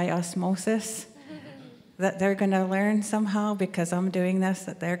it's by osmosis that they're gonna learn somehow because I'm doing this,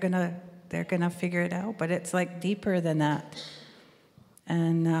 that they're gonna figure it out. But it's like deeper than that.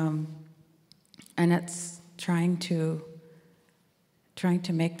 And it's trying to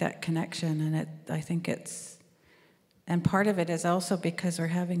make that connection, and I think it's, and part of it is also because we're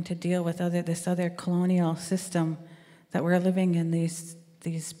having to deal with this other colonial system, that we're living in these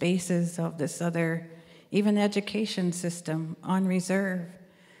spaces of this other, even education system on reserve.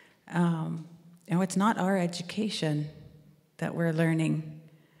 It's not our education that we're learning.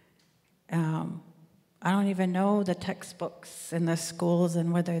 I don't even know the textbooks in the schools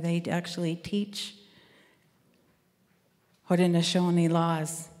and whether they actually teach Haudenosaunee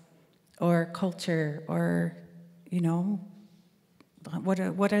laws or culture, or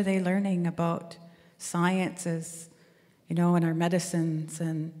what are they learning about sciences, and our medicines,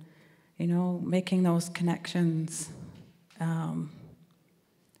 and making those connections.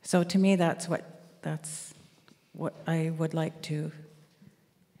 So to me, that's what I would like to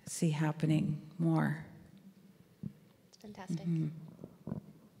see happening more. It's fantastic. Mm-hmm.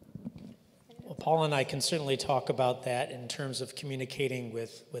 Well, Paul and I can certainly talk about that in terms of communicating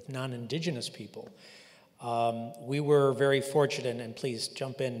with non-Indigenous people. We were very fortunate, and please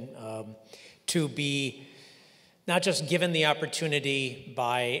jump in, to be not just given the opportunity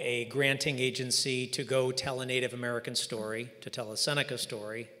by a granting agency to go tell a Native American story, to tell a Seneca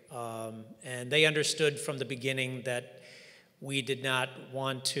story, and they understood from the beginning that we did not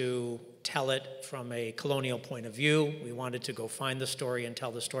want to tell it from a colonial point of view. We wanted to go find the story and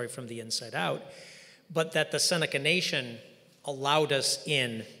tell the story from the inside out, but that the Seneca Nation allowed us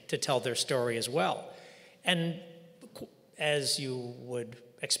in to tell their story as well. And as you would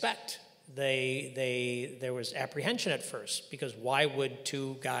expect, there was apprehension at first, because why would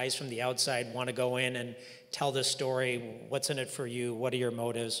two guys from the outside want to go in and tell this story? What's in it for you? What are your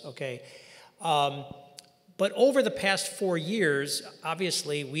motives? Okay. But over the past 4 years,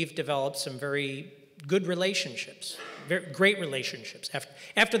 obviously, we've developed some very good relationships, very great relationships.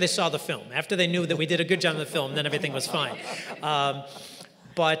 After they saw the film, after they knew that we did a good job in the film, then everything was fine.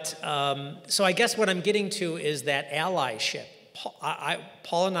 So I guess what I'm getting to is that allyship.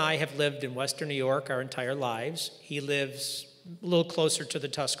 Paul and I have lived in Western New York our entire lives. He lives a little closer to the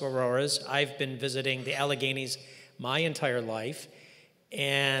Tuscaroras. I've been visiting the Alleghenies my entire life.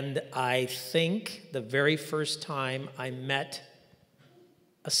 And I think the very first time I met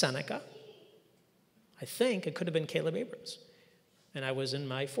a Seneca, I think it could have been Caleb Abrams. And I was in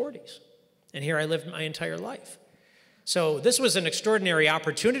my 40s. And here I lived my entire life. So this was an extraordinary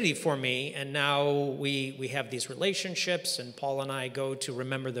opportunity for me, and now we have these relationships, and Paul and I go to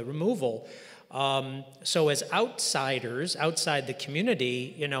remember the removal. So as outsiders, outside the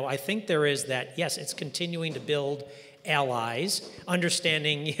community, you know, I think there is that, yes, it's continuing to build allies,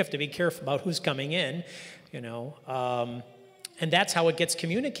 understanding you have to be careful about who's coming in, you know, and that's how it gets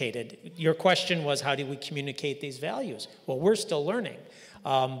communicated. Your question was, how do we communicate these values? Well, we're still learning,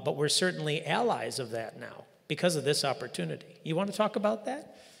 but we're certainly allies of that now, because of this opportunity. You want to talk about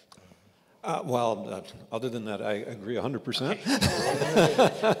that? Other than that, I agree 100%.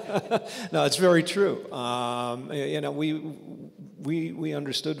 Okay. No, it's very true. You know, we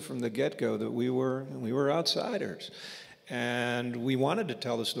understood from the get-go that we were outsiders, and we wanted to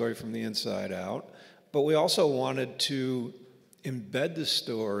tell the story from the inside out, but we also wanted to embed the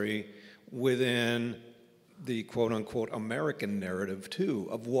story within the quote-unquote American narrative too,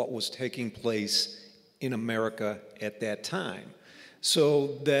 of what was taking place in America at that time,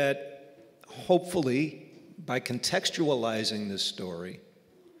 so that hopefully by contextualizing this story,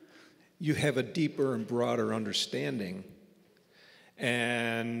 you have a deeper and broader understanding,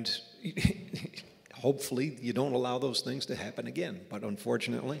 and hopefully you don't allow those things to happen again. But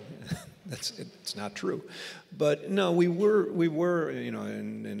unfortunately, it's not true. But no, we were, you know,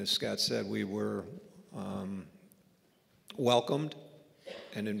 and as Scott said, we were welcomed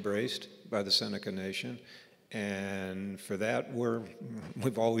and embraced by the Seneca Nation, and for that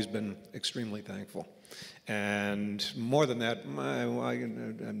we've always been extremely thankful. And more than that,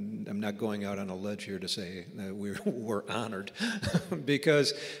 I'm not going out on a ledge here to say that we're honored,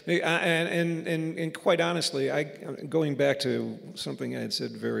 because, and quite honestly, going back to something I had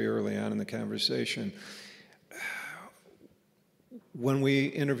said very early on in the conversation, when we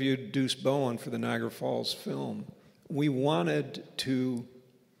interviewed Deuce Bowen for the Niagara Falls film, we wanted to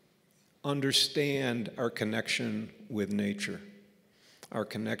understand our connection with nature, our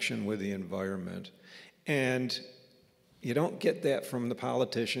connection with the environment. And you don't get that from the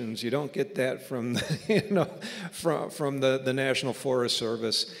politicians. You don't get that from from the National Forest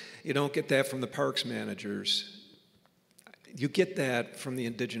Service. You don't get that from the parks managers. You get that from the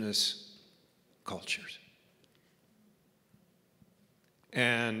indigenous cultures.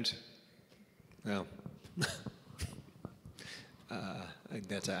 And, well,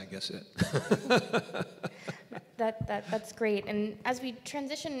 that's, I guess, it. That's great. And as we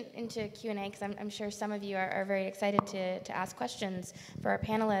transition into Q&A, because I'm sure some of you are very excited to ask questions for our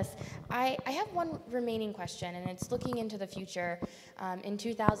panelists, I have one remaining question, and it's looking into the future. In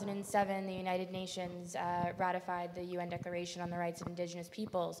 2007, the United Nations ratified the UN Declaration on the Rights of Indigenous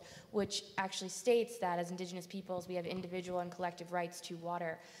Peoples, which actually states that as Indigenous peoples, we have individual and collective rights to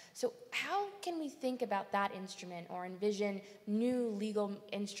water. So how can we think about that instrument or envision new legal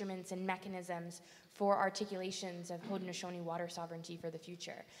instruments and mechanisms for articulations of Haudenosaunee water sovereignty for the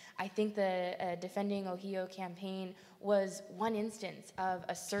future? I think the Defending Ohio campaign was one instance of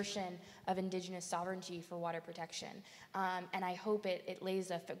assertion of Indigenous sovereignty for water protection. And I hope it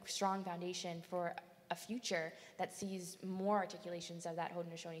lays a strong foundation for a future that sees more articulations of that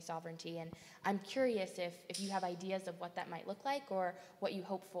Haudenosaunee sovereignty. And I'm curious if you have ideas of what that might look like, or what you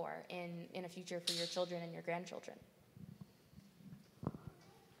hope for in a future for your children and your grandchildren.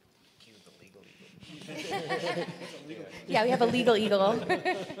 Yeah, we have a legal eagle.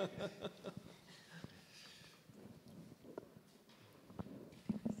 Okay.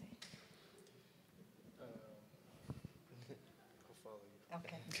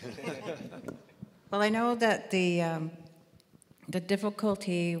 Well, I know that the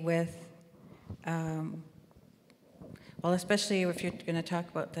difficulty with, well, especially if you're going to talk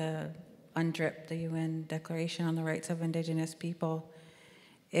about the UNDRIP, the UN Declaration on the Rights of Indigenous People,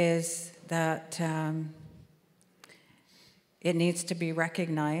 is that it needs to be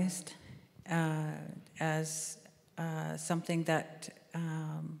recognized as something that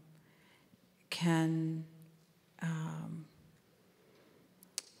can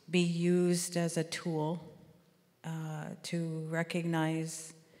be used as a tool to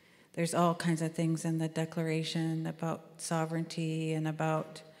recognize. There's all kinds of things in the Declaration about sovereignty and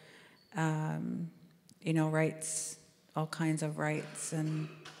about, rights, all kinds of rights, and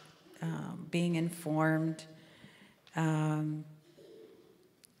being informed.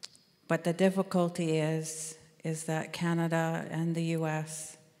 But the difficulty is that Canada and the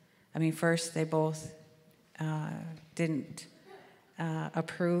US, first they both didn't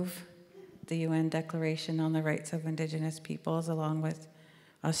approve the UN Declaration on the Rights of Indigenous Peoples, along with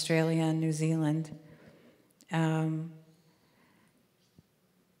Australia and New Zealand.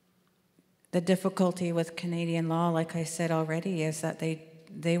 The difficulty with Canadian law, like I said already, is that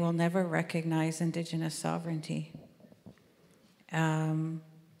they will never recognize Indigenous sovereignty, no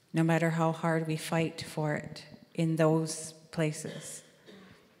matter how hard we fight for it in those places.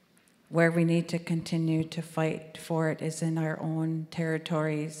 Where we need to continue to fight for it is in our own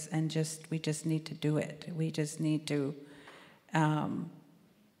territories, and we just need to do it. We just need to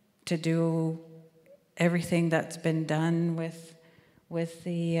do everything that's been done with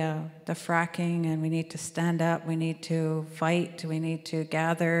the fracking, and we need to stand up, we need to fight, we need to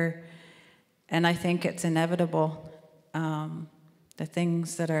gather, and I think it's inevitable. The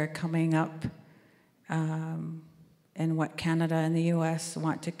things that are coming up and what Canada and the US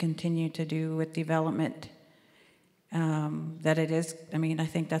want to continue to do with development, that it is, I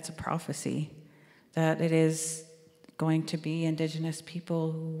think that's a prophecy, that it is going to be Indigenous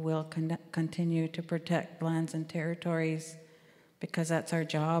people who will continue to protect lands and territories, because that's our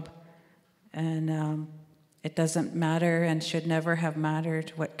job. And it doesn't matter and should never have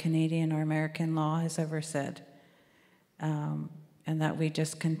mattered what Canadian or American law has ever said. And that we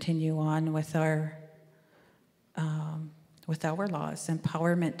just continue on with our laws,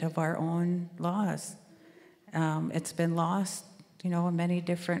 empowerment of our own laws. It's been lost, in many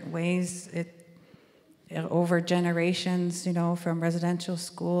different ways. Over generations, from residential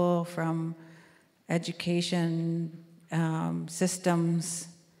school, from education systems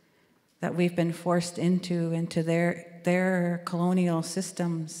that we've been forced into their colonial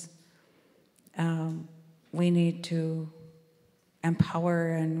systems. We need to empower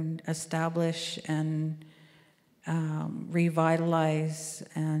and establish and revitalize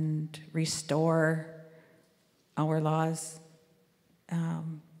and restore our laws.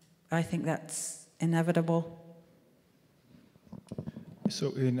 I think that's inevitable.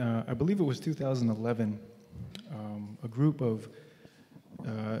 So in, I believe it was 2011, a group of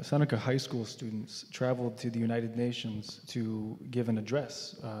Seneca High School students traveled to the United Nations to give an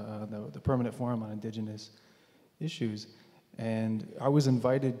address, the Permanent Forum on Indigenous Issues. And I was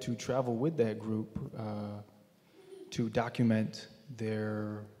invited to travel with that group to document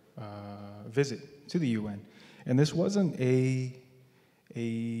their visit to the UN. And this wasn't a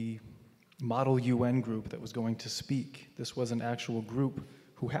model UN group that was going to speak. This was an actual group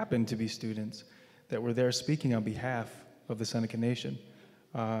who happened to be students that were there speaking on behalf of the Seneca Nation.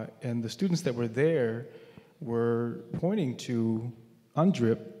 And the students that were there were pointing to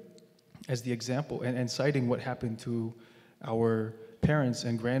UNDRIP as the example and citing what happened to our parents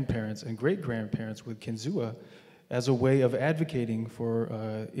and grandparents and great-grandparents with Kinzua as a way of advocating for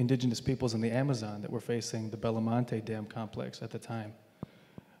indigenous peoples in the Amazon that were facing the Belamonte Dam complex at the time.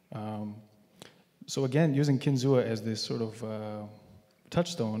 So again, using Kinzua as this sort of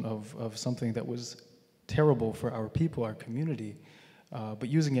touchstone of something that was terrible for our people, our community, but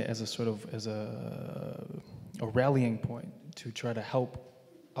using it as a sort of a rallying point to try to help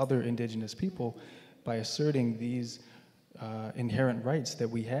other indigenous people by asserting these inherent rights that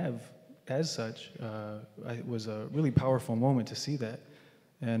we have as such. It was a really powerful moment to see that.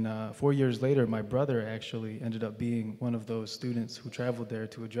 And 4 years later, my brother actually ended up being one of those students who traveled there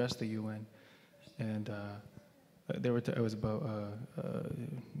to address the UN. And it was about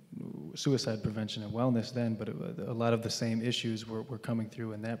suicide prevention and wellness then, but a lot of the same issues were coming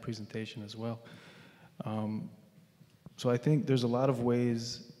through in that presentation as well. So I think there's a lot of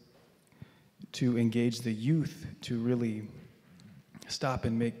ways to engage the youth to really stop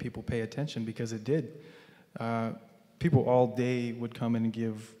and make people pay attention, because it did. People all day would come in and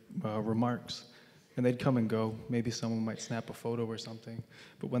give remarks, and they'd come and go. Maybe someone might snap a photo or something.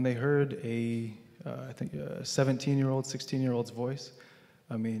 But when they heard I think a 17-year-old, 16-year-old's voice,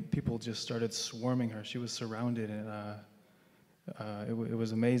 people just started swarming her. She was surrounded, and it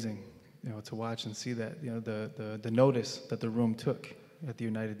was amazing, to watch and see that, the notice that the room took at the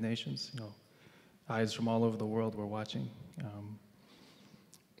United Nations. Eyes from all over the world were watching.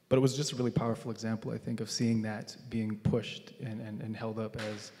 But it was just a really powerful example, I think, of seeing that being pushed and held up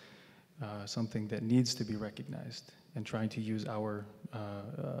as something that needs to be recognized, and trying to use our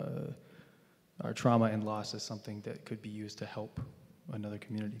trauma and loss as something that could be used to help another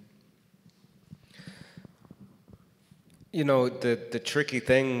community. You know, the tricky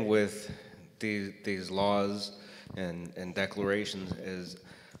thing with these laws and declarations is,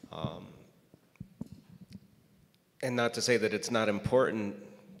 and not to say that it's not important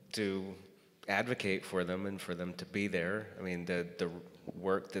to advocate for them and for them to be there. I mean, the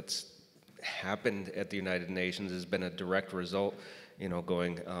work that's happened at the United Nations has been a direct result, you know,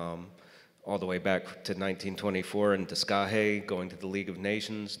 going all the way back to 1924 in Tuskegee, going to the League of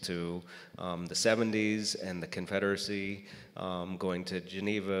Nations, to the 70s and the Confederacy, going to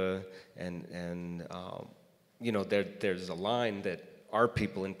Geneva, and you know, there's a line that our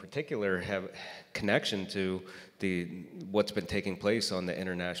people in particular have connection to what's been taking place on the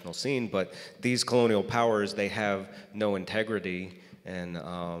international scene, but these colonial powers, they have no integrity and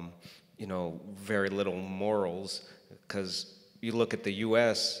you know, very little morals, because you look at the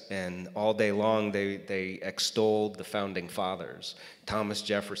U.S. and all day long they extolled the founding fathers, Thomas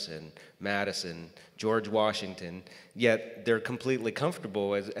Jefferson, Madison, George Washington, yet they're completely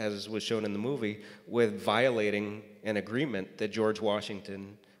comfortable, as was shown in the movie, with violating an agreement that George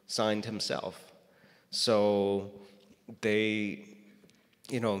Washington signed himself. So they,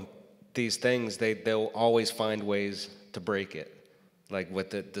 you know, these things, they'll always find ways to break it. Like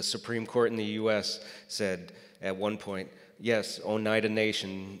what the Supreme Court in the U.S. said at one point, yes, Oneida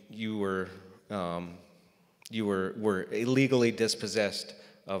Nation, you were illegally dispossessed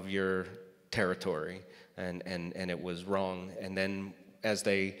of your territory, and it was wrong. And then as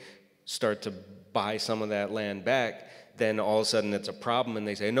they start to buy some of that land back, then all of a sudden it's a problem, and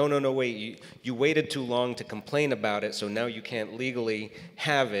they say, no, wait, you waited too long to complain about it, so now you can't legally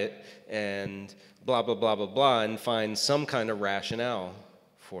have it, and blah, blah, blah, blah, blah, and find some kind of rationale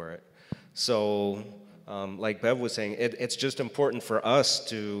for it. So, like Bev was saying, it's just important for us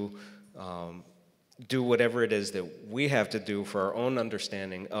to do whatever it is that we have to do for our own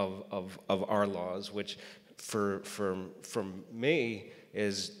understanding of our laws, which for me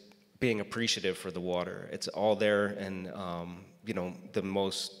is being appreciative for the water. It's all there, and you know, the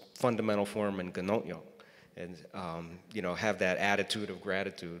most fundamental form in Ganotyo, and you know, have that attitude of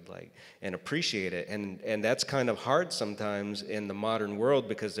gratitude, like, and appreciate it. And that's kind of hard sometimes in the modern world,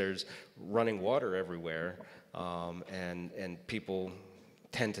 because there's running water everywhere, and people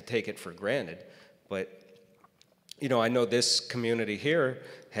tend to take it for granted. But you know, I know this community here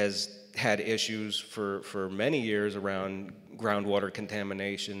has had issues for many years around groundwater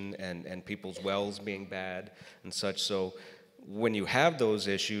contamination and people's wells being bad and such. So when you have those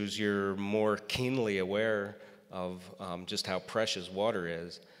issues, you're more keenly aware of just how precious water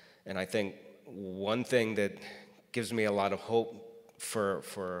is. And I think one thing that gives me a lot of hope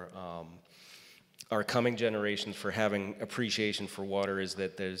for our coming generations for having appreciation for water is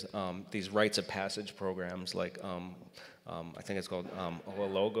that there's these rites of passage programs, like I think it's called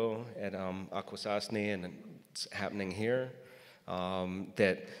Oalogo at Akwesasne, and it's happening here,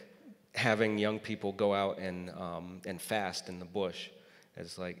 that having young people go out and fast in the bush.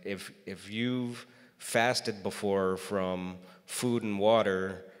 It's like, if you've fasted before from food and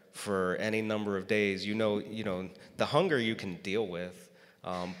water for any number of days, you know the hunger you can deal with,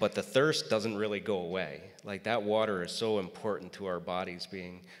 but the thirst doesn't really go away. Like, that water is so important to our bodies,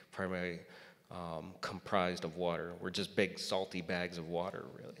 being primarily comprised of water. We're just big salty bags of water,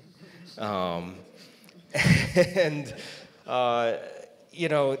 really. And you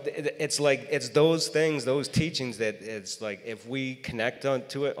know, it's like, it's those things, those teachings, that it's like, if we connect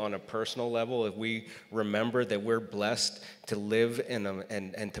to it on a personal level, if we remember that we're blessed to live in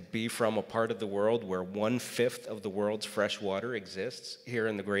and to be from a part of the world where 1/5 of the world's fresh water exists here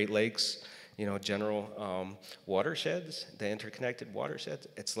in the Great Lakes, you know, general watersheds, the interconnected watersheds,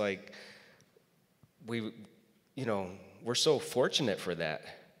 it's like, we're so fortunate for that.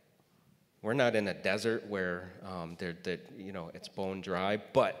 We're not in a desert where you know, it's bone dry,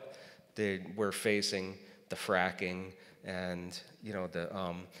 but we're facing the fracking and, you know,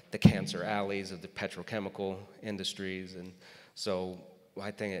 the cancer alleys of the petrochemical industries. And so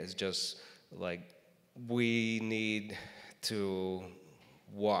I think it's just like, we need to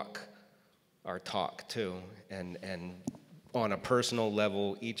walk our talk too, and on a personal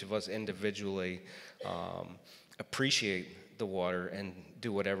level, each of us individually appreciate the water and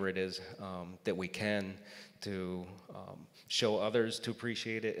do whatever it is that we can to show others to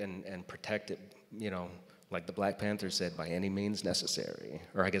appreciate it and protect it, you know, like the Black Panther said, by any means necessary.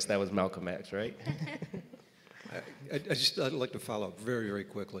 Or I guess that was Malcolm X, right? I'd like to follow up very, very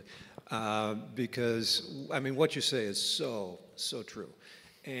quickly, because, I mean, what you say is so true.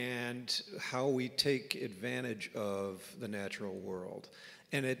 And how we take advantage of the natural world.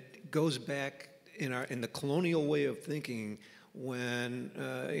 And it goes back in the colonial way of thinking when,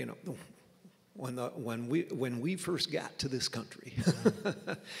 when we first got to this country.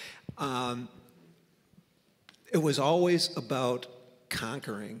 It was always about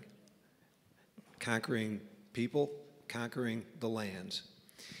conquering people, conquering the lands.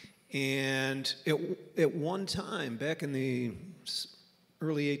 And at one time, back in the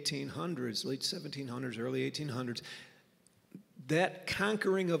early 1800s, late 1700s, early 1800s, that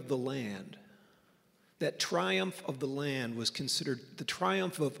conquering of the land, that triumph of the land was considered the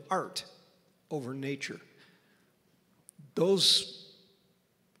triumph of art over nature. Those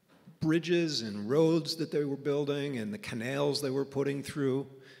bridges and roads that they were building and the canals they were putting through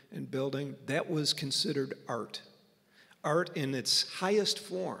and building, that was considered art. Art in its highest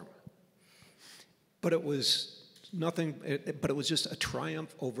form. But it was but it was just a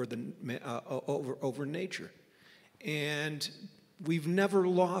triumph over over nature. And we've never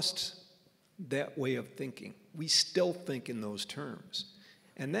lost that way of thinking. We still think in those terms.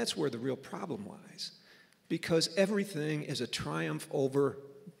 And that's where the real problem lies. Because everything is a triumph over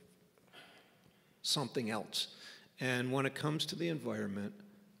something else. And when it comes to the environment,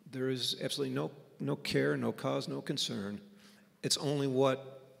 there is absolutely no care, no cause, no concern. It's only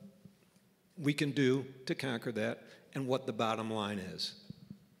what we can do to conquer that and what the bottom line is.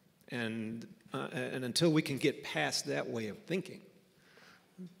 And until we can get past that way of thinking,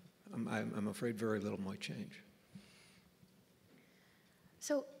 I'm afraid very little might change.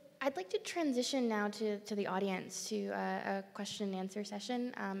 So I'd like to transition now to the audience, to a question and answer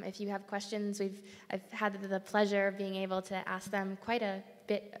session. If you have questions, I've had the pleasure of being able to ask them quite a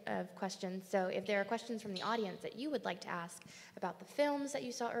bit of questions. So if there are questions from the audience that you would like to ask about the films that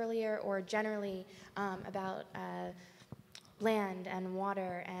you saw earlier, or generally about land and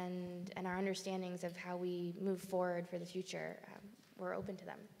water and our understandings of how we move forward for the future, we're open to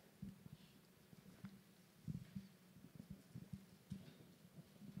them.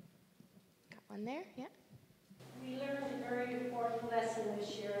 One there, yeah. We learned a very important lesson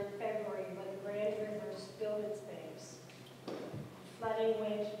this year in February when the Grand River spilled its banks. Flooding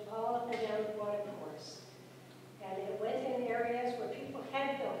went all up and down the water course. And it went in areas where people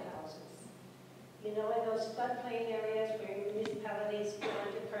had built houses. You know, in those floodplain areas where municipalities feel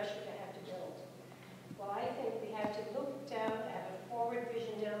under pressure to have to build. Well, I think we have to look down, have a forward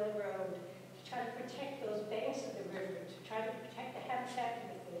vision down the road to try to protect those banks of the river, to try to protect the habitat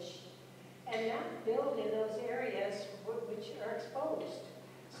for the fish, and not build in those areas which are exposed.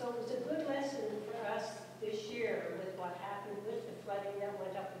 So it was a good lesson for us this year with what happened with the flooding that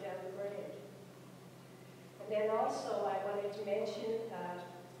went up and down the Grand. And then also I wanted to mention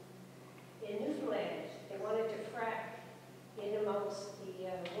in Newfoundland, they wanted to frack in amongst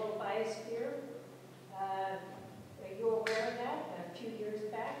the world biosphere. Are you aware of that? A few years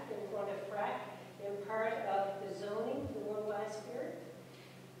back, they were going to frack in part of the zoning for the world biosphere.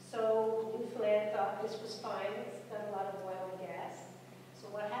 So Newfoundland thought this was fine. It's got a lot of oil and gas. So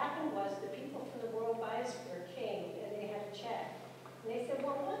what happened was the people from the World Biosphere came and they had a chat. And they said,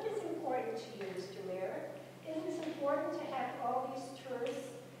 well, what is important to you, Mr. Mayor? Isn't it important to have all these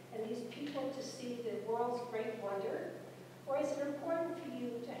tourists and these people to see the world's great wonder? Or is it important for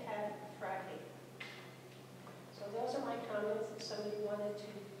you to have fracking? So those are my comments if somebody wanted to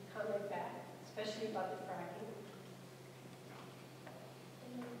comment back, especially about the fracking.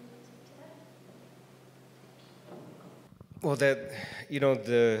 Well,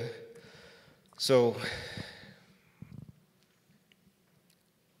 so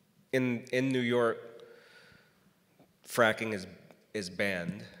in New York, fracking is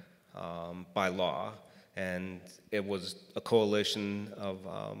banned by law, and it was a coalition of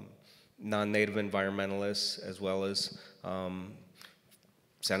non-native environmentalists as well as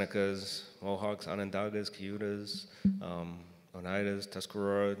Senecas, Mohawks, Onondagas, Cayutas, Oneidas,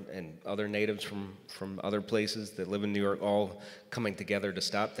 Tuscarora, and other natives from other places that live in New York, all coming together to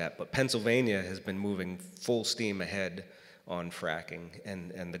stop that. But Pennsylvania has been moving full steam ahead on fracking,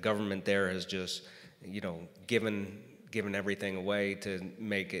 and the government there has just, given everything away to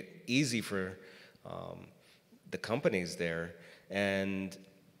make it easy for the companies there. And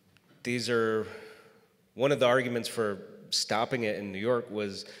these are one of the arguments for stopping it in New York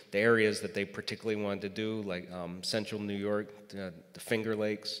was the areas that they particularly wanted to do, like central New York, the Finger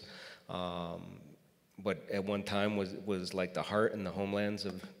Lakes, but at one time was like the heart and the homelands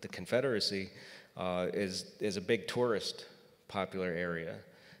of the Confederacy, is a big tourist popular area.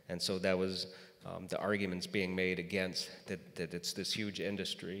 And so that was the arguments being made against that it's this huge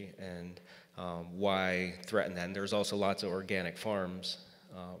industry and why threaten that. And there's also lots of organic farms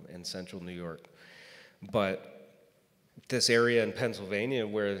in central New York. But this area in Pennsylvania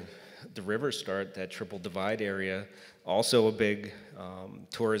where the rivers start, that Triple Divide area, also a big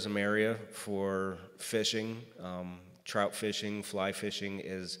tourism area for fishing, trout fishing, fly fishing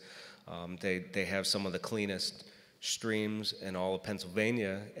is, they have some of the cleanest streams in all of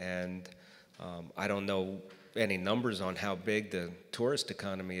Pennsylvania, and I don't know any numbers on how big the tourist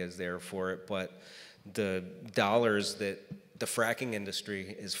economy is there for it, but the dollars that the fracking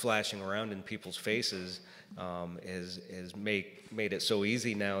industry is flashing around in people's faces is made it so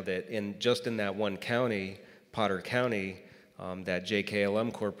easy now that just in that one county, Potter County, that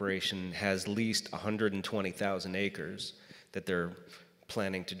JKLM Corporation has leased 120,000 acres that they're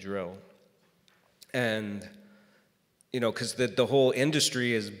planning to drill. And, you know, because the whole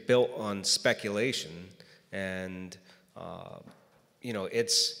industry is built on speculation, and, you know,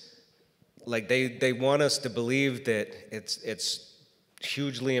 it's like they want us to believe that it's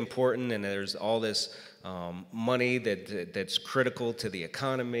hugely important and there's all this money that's critical to the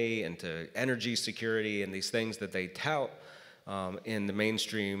economy and to energy security and these things that they tout in the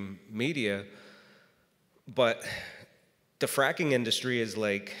mainstream media. But the fracking industry is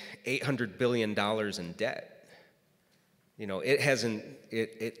like $800 billion in debt. You know, it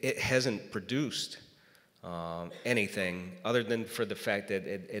hasn't produced anything other than for the fact that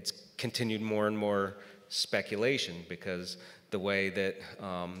it's continued more and more speculation, because the way that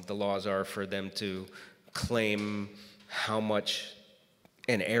the laws are for them to claim how much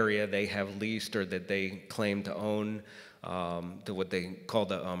an area they have leased or that they claim to own, what they call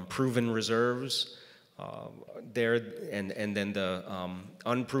the proven reserves there, and then the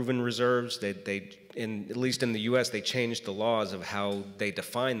unproven reserves, at least in the US, they changed the laws of how they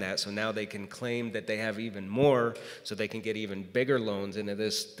define that, so now they can claim that they have even more, so they can get even bigger loans into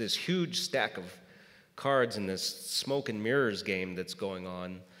this huge stack of cards in this smoke and mirrors game that's going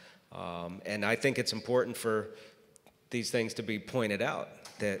on. And I think it's important for these things to be pointed out,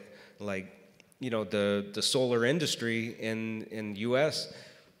 that, like, you know, the solar industry in US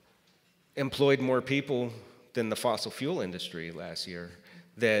employed more people than the fossil fuel industry last year.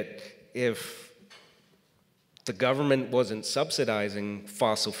 That if the government wasn't subsidizing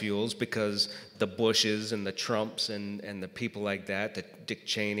fossil fuels, because the Bushes and the Trumps and the people like that, the Dick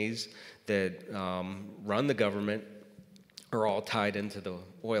Cheneys that run the government, are all tied into the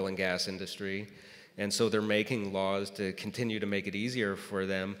oil and gas industry. And so they're making laws to continue to make it easier for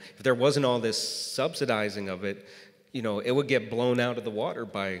them. If there wasn't all this subsidizing of it, you know, it would get blown out of the water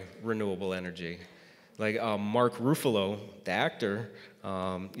by renewable energy. Like Mark Ruffalo, the actor,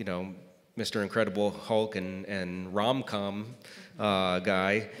 you know, Mr. Incredible Hulk and rom-com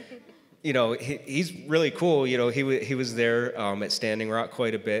guy, you know, he's really cool. You know, he was there at Standing Rock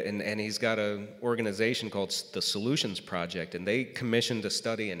quite a bit, and he's got an organization called the Solutions Project, and they commissioned a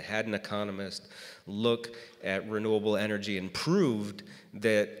study and had an economist look at renewable energy and proved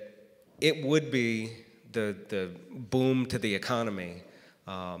that it would be the boom to the economy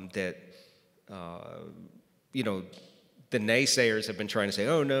that, you know, the naysayers have been trying to say,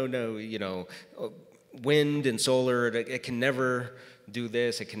 oh, no, you know, wind and solar, it can never do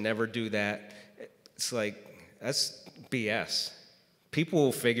this, it can never do that. It's like, that's BS. People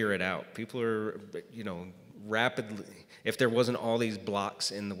will figure it out. People are, you know, rapidly, if there wasn't all these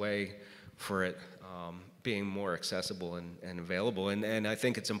blocks in the way for it being more accessible and available. And I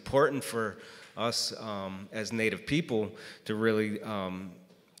think it's important for us as Native people to really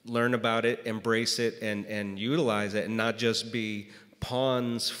learn about it, embrace it, and utilize it, and not just be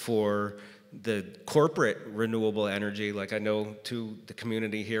pawns for the corporate renewable energy. Like I know too, the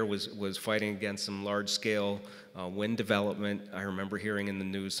community here was fighting against some large-scale wind development. I remember hearing in the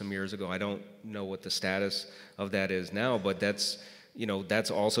news some years ago. I don't know what the status of that is now, but that's, you know, that's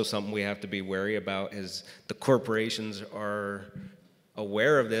also something we have to be wary about, is the corporations are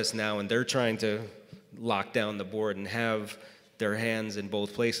aware of this now, and they're trying to lock down the board and have their hands in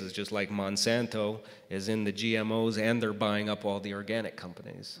both places, just like Monsanto is in the GMOs and they're buying up all the organic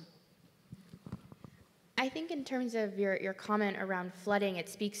companies. I think in terms of your comment around flooding, it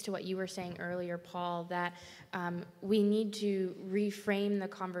speaks to what you were saying earlier, Paul, that we need to reframe the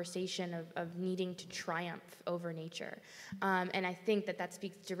conversation of needing to triumph over nature. And I think that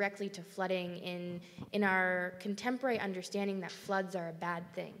speaks directly to flooding in our contemporary understanding that floods are a bad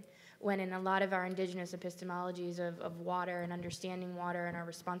thing, when in a lot of our indigenous epistemologies of water and understanding water and our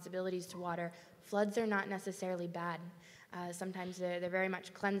responsibilities to water, floods are not necessarily bad. Sometimes they're very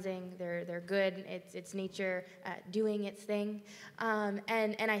much cleansing. They're good. It's nature doing its thing.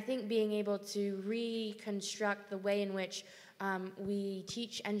 And I think being able to reconstruct the way in which we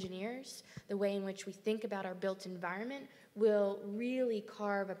teach engineers, the way in which we think about our built environment, will really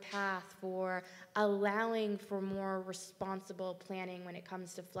carve a path for allowing for more responsible planning when it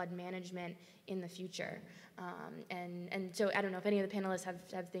comes to flood management in the future. And so I don't know if any of the panelists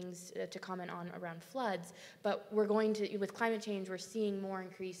have things to comment on around floods, but we're going to, with climate change, we're seeing more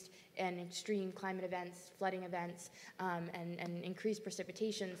increased and extreme climate events, flooding events, and increased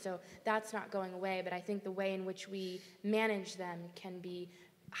precipitation. So that's not going away, but I think the way in which we manage them can be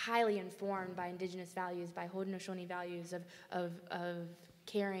highly informed by indigenous values, by Haudenosaunee values of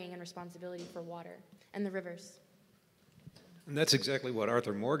caring and responsibility for water and the rivers. And that's exactly what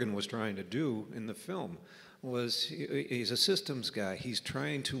Arthur Morgan was trying to do in the film. He's a systems guy. He's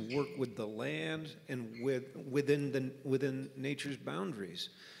trying to work with the land and within nature's boundaries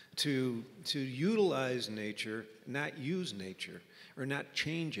to utilize nature, not use nature, or not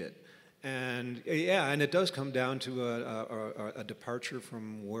change it. And yeah, and it does come down to a departure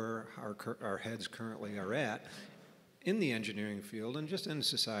from where our heads currently are at in the engineering field and just in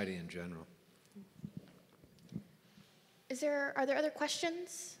society in general. Are there other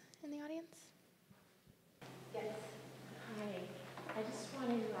questions in the audience? Yes. Hi. I just want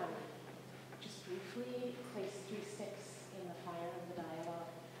to just briefly place 3 sticks in the fire of the dialogue.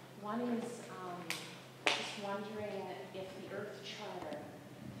 One is just wondering if the Earth Charter,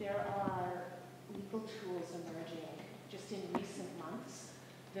 there are legal tools emerging just in recent months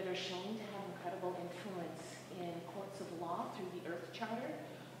that are shown to have incredible influence in courts of law through the Earth Charter,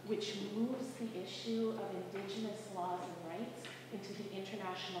 which moves the issue of indigenous laws and rights into the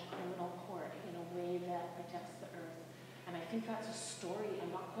International Criminal Court in a way that protects the earth. And I think that's a story. I'm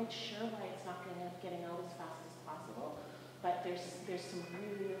not quite sure why it's not getting out as fast as possible, but there's some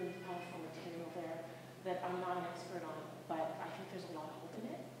really, really powerful material there that I'm not an expert on, but I think there's a lot of hope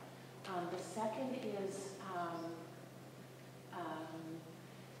in it. The second is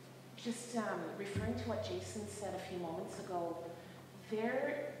just referring to what Jason said a few moments ago.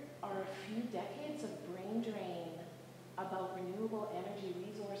 There are a few decades of brain drain about renewable energy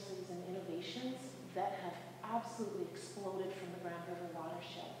resources and innovations that have absolutely exploded from the Grand River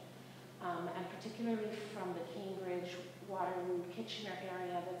watershed, and particularly from the Cambridge, Waterloo, Kitchener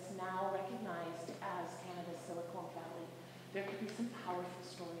area that's now recognized as Canada's Silicon Valley. There could be some powerful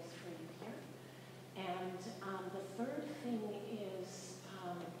stories for you here. And the third thing is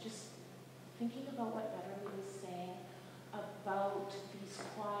just thinking about what Beverly was saying about these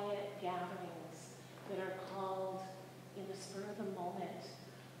quiet gatherings that are called in the spur of the moment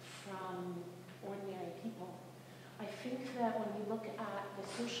from ordinary people. I think that when we look at the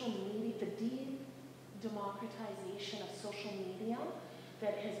social media, the de-democratization of social media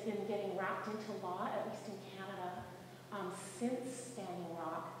that has been getting wrapped into law, at least in Canada, since Standing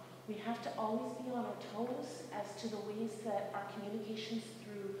Rock, we have to always be on our toes as to the ways that our communications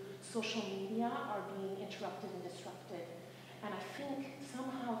through social media are being interrupted and disrupted. And I think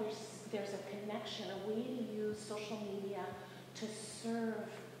somehow there's a connection, a way to use social media to serve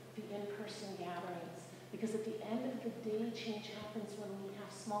the in-person gatherings. Because at the end of the day, change happens when we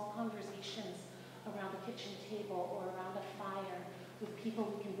have small conversations around the kitchen table or around a fire with people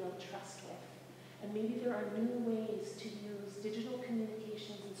we can build trust with. And maybe there are new ways to use digital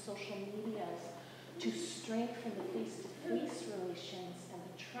communications and social medias to strengthen the face-to-face relations and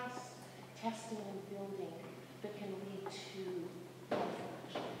the trust, testing, and building that can lead to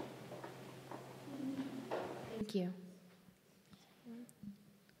information. Thank you.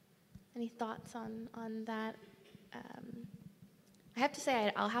 Any thoughts on that? I have to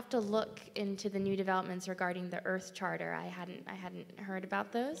say I'll have to look into the new developments regarding the Earth Charter. I hadn't heard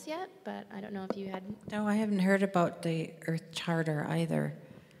about those yet, but I don't know if you had. No, I haven't heard about the Earth Charter either.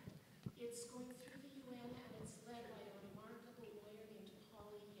 It's going through the UN and it's led by a remarkable lawyer named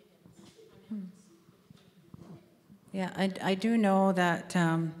Polly Higgins. Yeah, I do know that,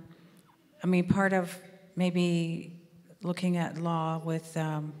 part of maybe looking at law with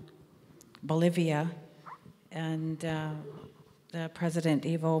Bolivia and the President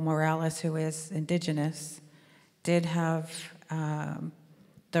Evo Morales, who is indigenous, did have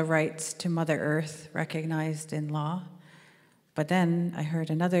the rights to Mother Earth recognized in law. But then I heard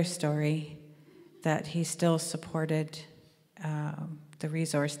another story that he still supported the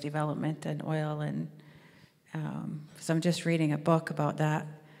resource development and oil and so I'm just reading a book about that.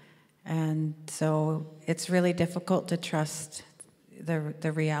 And so it's really difficult to trust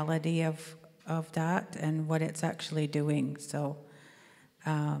the reality of that and what it's actually doing. So,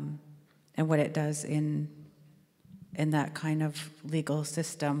 and what it does in in that kind of legal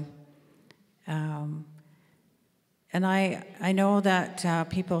system. And I know that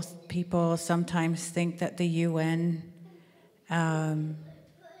people sometimes think that the UN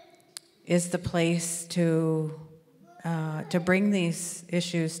is the place to bring these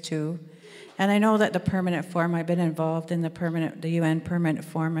issues to. And I know that the permanent forum, I've been involved in the UN permanent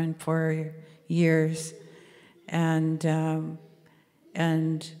forum for years, and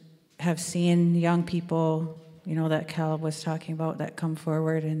have seen young people, you know, that Cal was talking about, that come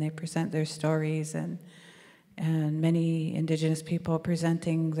forward and they present their stories, and many Indigenous people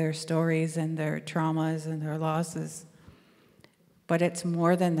presenting their stories and their traumas and their losses. But it's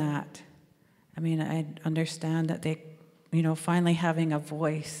more than that. I mean, I understand that they, you know, finally having a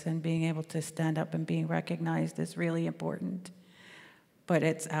voice and being able to stand up and being recognized is really important. But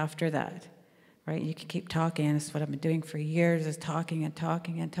it's after that, right? You can keep talking, and it's what I've been doing for years, is talking and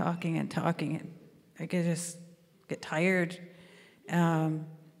talking and talking and talking. And I could just get tired,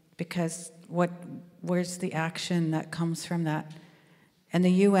 because where's the action that comes from that? And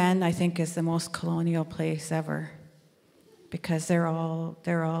the UN, I think, is the most colonial place ever, because they're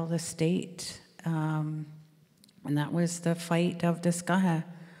all the state. And that was the fight of Discaha,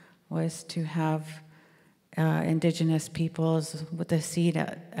 was to have Indigenous peoples with a seat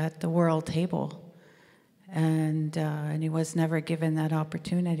at the world table. And he was never given that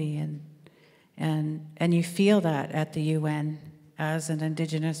opportunity. And you feel that at the UN as an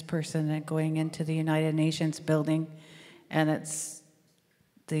Indigenous person and going into the United Nations building, and it's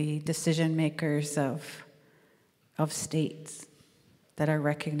the decision makers of states that are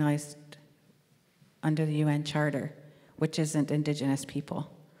recognized under the UN Charter, which isn't Indigenous people.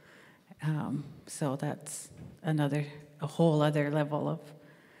 So that's a whole other level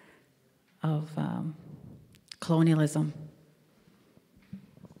of colonialism.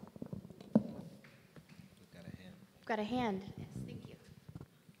 We've got a hand. Yes, thank you.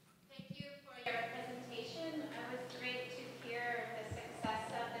 Thank you for your presentation. It was great to hear the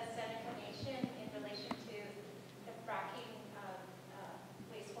success of the Seneca Nation in relation to the fracking of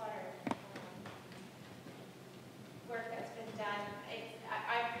wastewater work that's been done.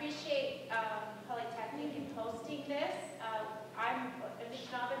 I appreciate Polytechnic in hosting this. I'm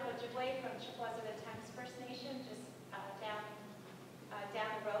Anishinaabe Ojibwe from Chippewas of the Thames First Nation, just down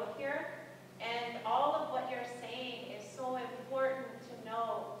the road here. And all of what you're saying is so important to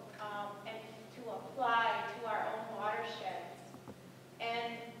know and to apply to our own watersheds.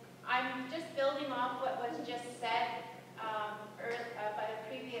 And I'm just building off what was just said by the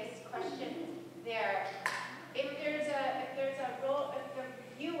previous question there. If there's a role, if the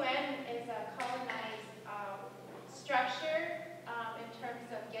UN is a colonized structure in terms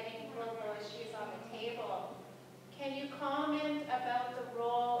of getting global issues on the table, can you comment about the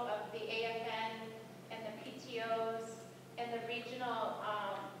role of the AFN and the PTOs and the regional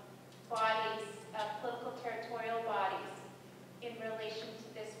bodies, political territorial bodies, in relation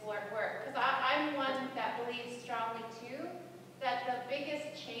to this work? Because I'm one that believes strongly too that the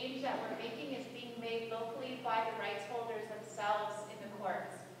biggest change that we're making is being made locally by the rights holders themselves in the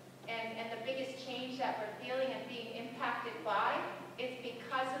courts. And the biggest change that we're feeling and being impacted by is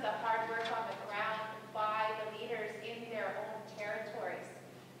because of the hard work on the ground by the leaders in their own territories.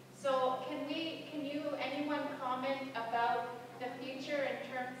 So anyone comment about the future in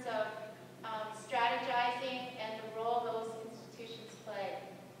terms of strategizing and the role those institutions play?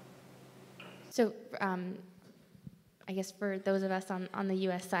 So I guess for those of us on the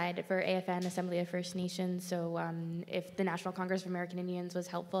U.S. side, for AFN, Assembly of First Nations, so if the National Congress of American Indians was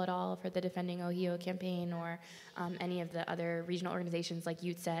helpful at all for the Defending Ohio campaign, or any of the other regional organizations like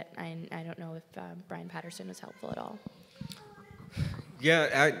UTSET, I don't know if Brian Patterson was helpful at all.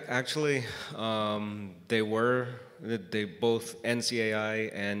 Yeah, actually, they both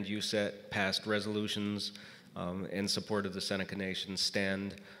NCAI and USET passed resolutions in support of the Seneca Nation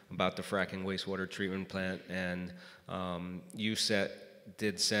stand about the fracking wastewater treatment plant, and USET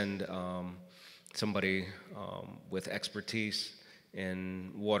did send somebody with expertise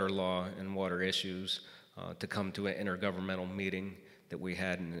in water law and water issues to come to an intergovernmental meeting that we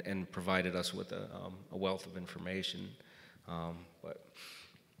had, and provided us with a wealth of information. But,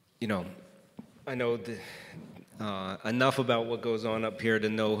 you know, I know enough about what goes on up here to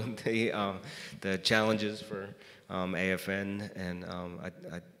know the challenges for AFN, and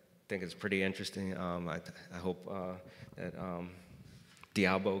I think it's pretty interesting. I hope that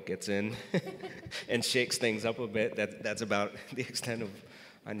Diabo gets in and shakes things up a bit. That's about the extent of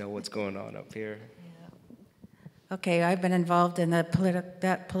I know what's going on up here. Yeah. Okay, I've been involved in that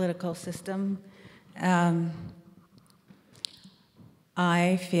political system.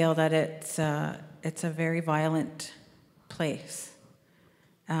 I feel that it's a very violent place.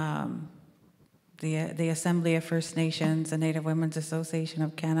 The Assembly of First Nations, the Native Women's Association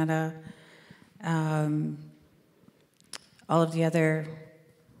of Canada, all of the other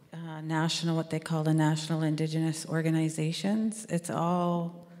national, what they call the national Indigenous organizations. It's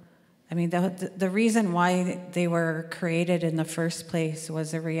all, I mean, the reason why they were created in the first place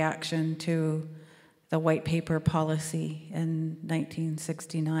was a reaction to the white paper policy in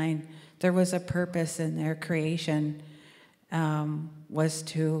 1969. There was a purpose in their creation, was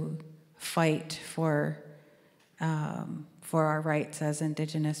to fight for our rights as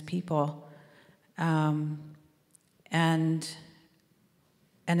Indigenous people. And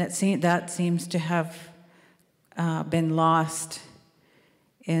that seems to have been lost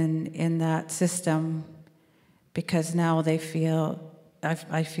in that system, because now they feel,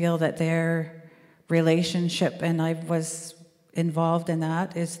 I feel that their relationship, and I was involved in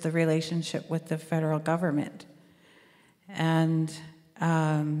that, is the relationship with the federal government. And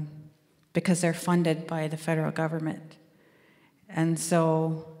because they're funded by the federal government. And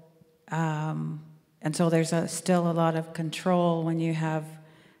so there's still a lot of control when you have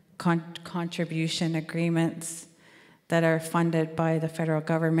contribution agreements that are funded by the federal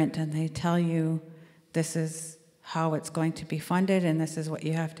government, and they tell you this is how it's going to be funded and this is what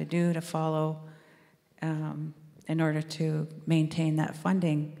you have to do to follow in order to maintain that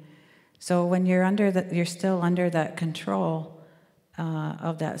funding. So when you're still under that control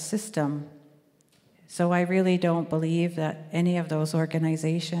of that system. So I really don't believe that any of those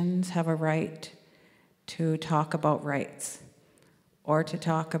organizations have a right to talk about rights or to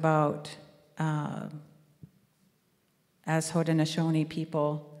talk about, as Haudenosaunee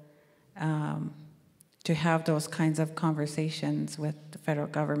people, to have those kinds of conversations with the federal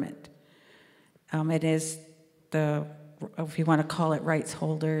government. It is the, if you want to call it, rights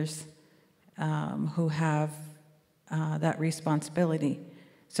holders who have that responsibility.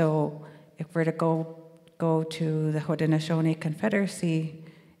 So if we're to go to the Haudenosaunee Confederacy,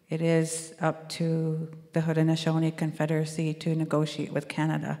 it is up to the Haudenosaunee Confederacy to negotiate with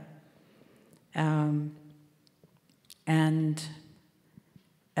Canada. And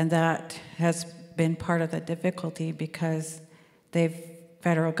that has been part of the difficulty, because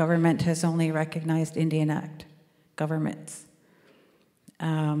federal government has only recognized Indian Act governments.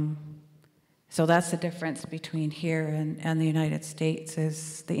 So that's the difference between here and the United States,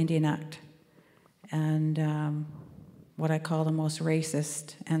 is the Indian Act. And what I call the most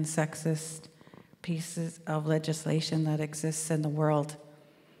racist and sexist pieces of legislation that exists in the world.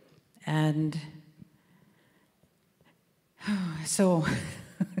 And so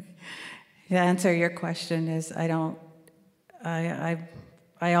to answer your question is, I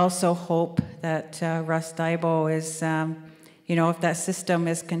also hope that Russ Daibo is, if that system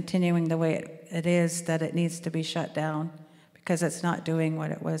is continuing the way it is, that it needs to be shut down, because it's not doing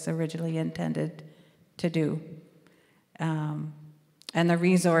what it was originally intended to do. And the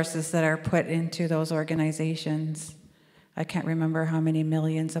resources that are put into those organizations, I can't remember how many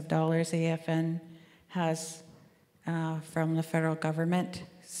millions of dollars AFN has from the federal government.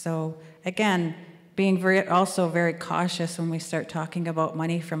 So again, being also very cautious when we start talking about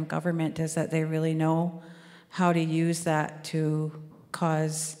money from government, is that they really know how to use that to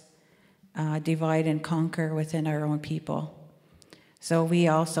cause divide and conquer within our own people. So we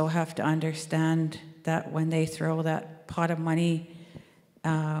also have to understand that when they throw that pot of money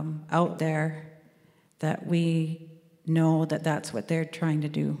out there, that we know that that's what they're trying to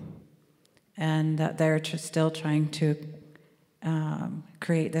do, and that they're still trying to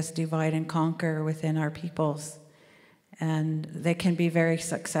create this divide and conquer within our peoples. And they can be very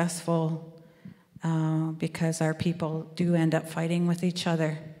successful because our people do end up fighting with each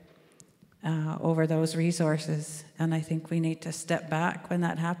other over those resources. And I think we need to step back when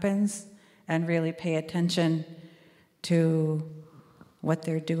that happens and really pay attention to what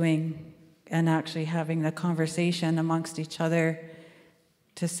they're doing, and actually having the conversation amongst each other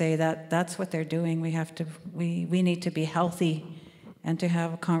to say that that's what they're doing. We need to be healthy and to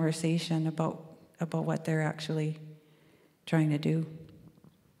have a conversation about what they're actually trying to do.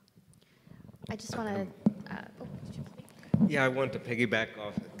 I just want to. Yeah, I want to piggyback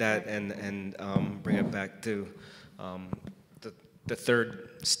off that and bring it back to the third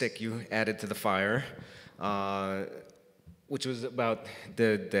stick you added to the fire, which was about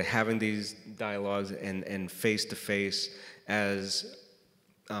the having these dialogues and face-to-face as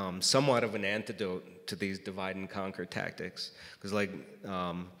somewhat of an antidote to these divide and conquer tactics. Because,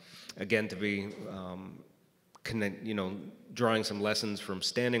 again, to be drawing some lessons from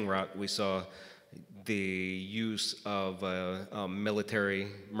Standing Rock, we saw the use of a military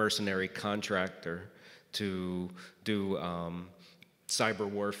mercenary contractor to do cyber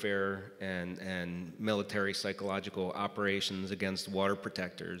warfare and military psychological operations against water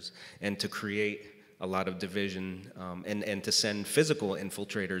protectors, and to create a lot of division, and to send physical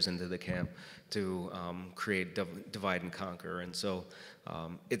infiltrators into the camp to create divide and conquer. And so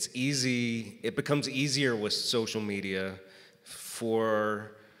it becomes easier with social media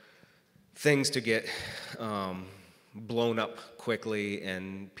for things to get blown up quickly,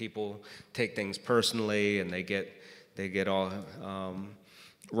 and people take things personally, and they get all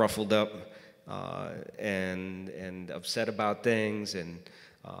ruffled up and upset about things, and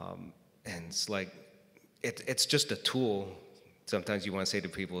it's like it's just a tool. Sometimes you want to say to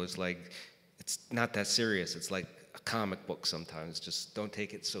people, it's like, it's not that serious. It's like a comic book sometimes. Just don't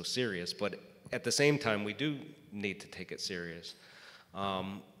take it so serious. But at the same time, we do need to take it serious.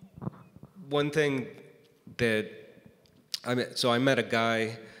 One thing that I met a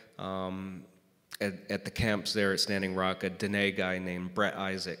guy at the camps there at Standing Rock, a Dene guy named Brett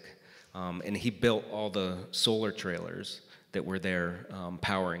Isaac, and he built all the solar trailers that were there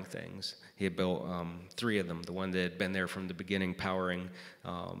powering things. He had built 3 of them, the one that had been there from the beginning powering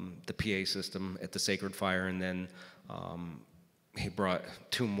the PA system at the Sacred Fire, and then he brought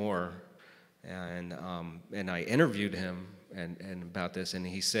 2 more, and I interviewed him and about this, and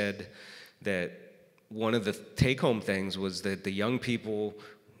he said that one of the take-home things was that the young people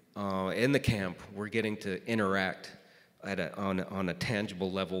in the camp were getting to interact on a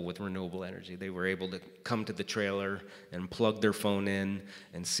tangible level with renewable energy. They were able to come to the trailer and plug their phone in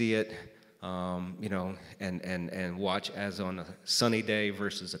and see it, and watch as on a sunny day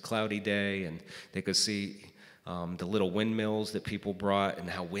versus a cloudy day, and they could see the little windmills that people brought and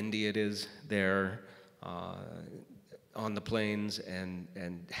how windy it is there on the plains, and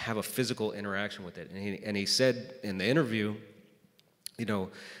have a physical interaction with it. And he said in the interview,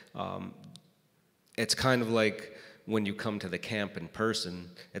 it's kind of like when you come to the camp in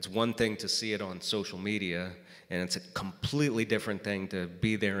person. It's one thing to see it on social media, and it's a completely different thing to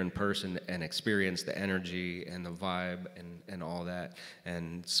be there in person and experience the energy and the vibe and all that.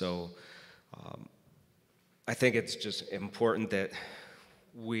 And so I think it's just important that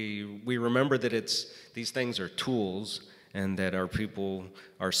we remember that these things are tools, and that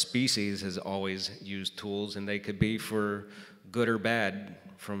our species has always used tools, and they could be for good or bad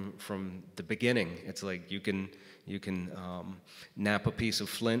from the beginning. It's like you can nap a piece of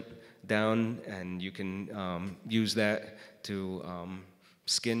flint down, and you can use that to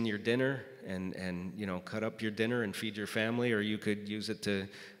skin your dinner and cut up your dinner and feed your family, or you could use it to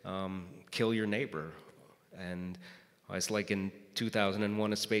kill your neighbor. And it's like in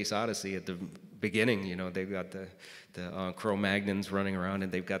 2001: A Space Odyssey, at the beginning, they've got the Cro-Magnons running around,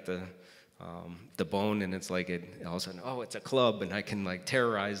 and they've got the bone, and it's like all of a sudden, oh, it's a club, and I can like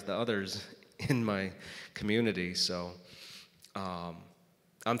terrorize the others in my community. So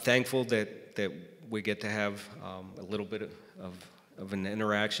I'm thankful that we get to have a little bit of an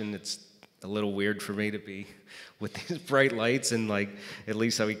interaction. It's a little weird for me to be with these bright lights, and like at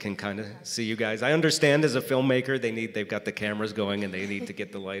least we can kind of see you guys. I understand as a filmmaker they've got the cameras going and they need to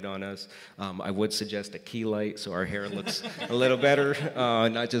get the light on us. I would suggest a key light so our hair looks a little better,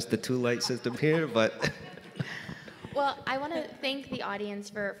 not just the 2-light system here, but. Well, I want to thank the audience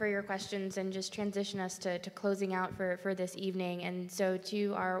for your questions and just transition us to closing out for this evening. And so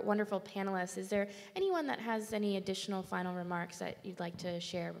to our wonderful panelists, is there anyone that has any additional final remarks that you'd like to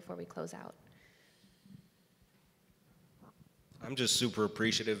share before we close out? I'm just super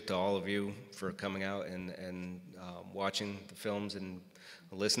appreciative to all of you for coming out and watching the films and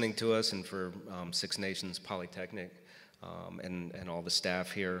listening to us, and for Six Nations Polytechnic and all the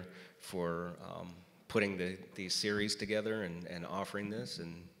staff here for putting these series together and offering this,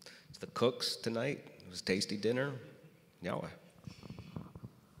 and to the cooks tonight. It was a tasty dinner. Yahweh.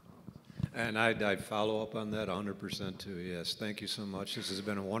 And I'd follow up on that 100% too, yes. Thank you so much. This has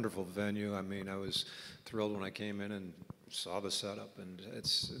been a wonderful venue. I mean, I was thrilled when I came in and saw the setup, and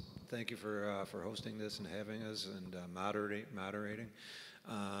thank you for hosting this and having us and moderating.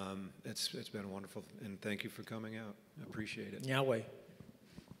 It's been wonderful, and thank you for coming out. I appreciate it. Yahweh.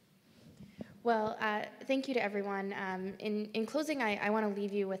 Well, thank you to everyone. In closing, I want to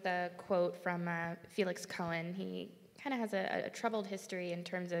leave you with a quote from Felix Cohen. He kind of has a troubled history in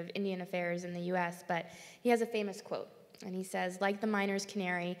terms of Indian affairs in the U.S., but he has a famous quote, and he says, "Like the miner's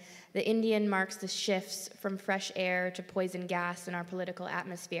canary, the Indian marks the shifts from fresh air to poison gas in our political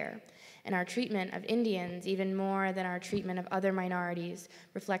atmosphere. And our treatment of Indians, even more than our treatment of other minorities,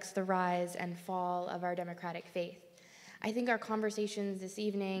 reflects the rise and fall of our democratic faith." I think our conversations this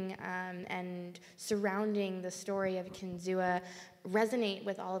evening and surrounding the story of Kinzua resonate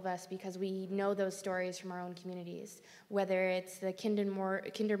with all of us because we know those stories from our own communities, whether it's the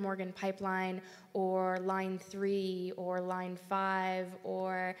Kinder Morgan pipeline or Line 3 or Line 5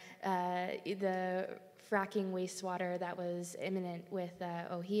 or the fracking wastewater that was imminent with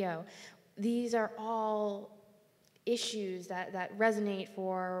Ohio. These are all issues that resonate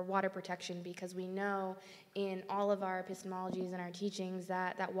for water protection because we know in all of our epistemologies and our teachings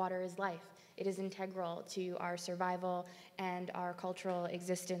that water is life. It is integral to our survival and our cultural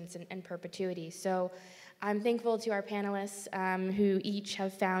existence and perpetuity. So I'm thankful to our panelists who each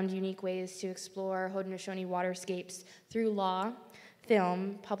have found unique ways to explore Haudenosaunee waterscapes through law,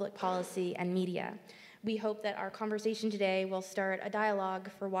 film, public policy, and media. We hope that our conversation today will start a dialogue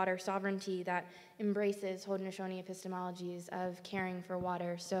for water sovereignty that embraces Haudenosaunee epistemologies of caring for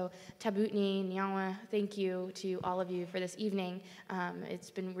water. So Tabutni, Nyawa, thank you to all of you for this evening. It's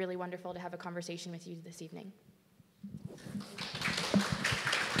been really wonderful to have a conversation with you this evening.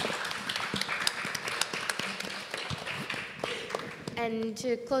 And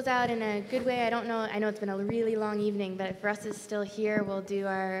to close out in a good way, I know it's been a really long evening, but for us is still here, we'll do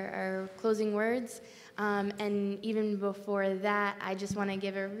our closing words. And even before that, I just want to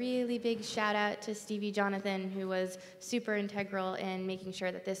give a really big shout out to Stevie Jonathan, who was super integral in making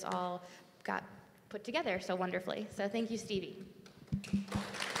sure that this all got put together so wonderfully. So thank you, Stevie.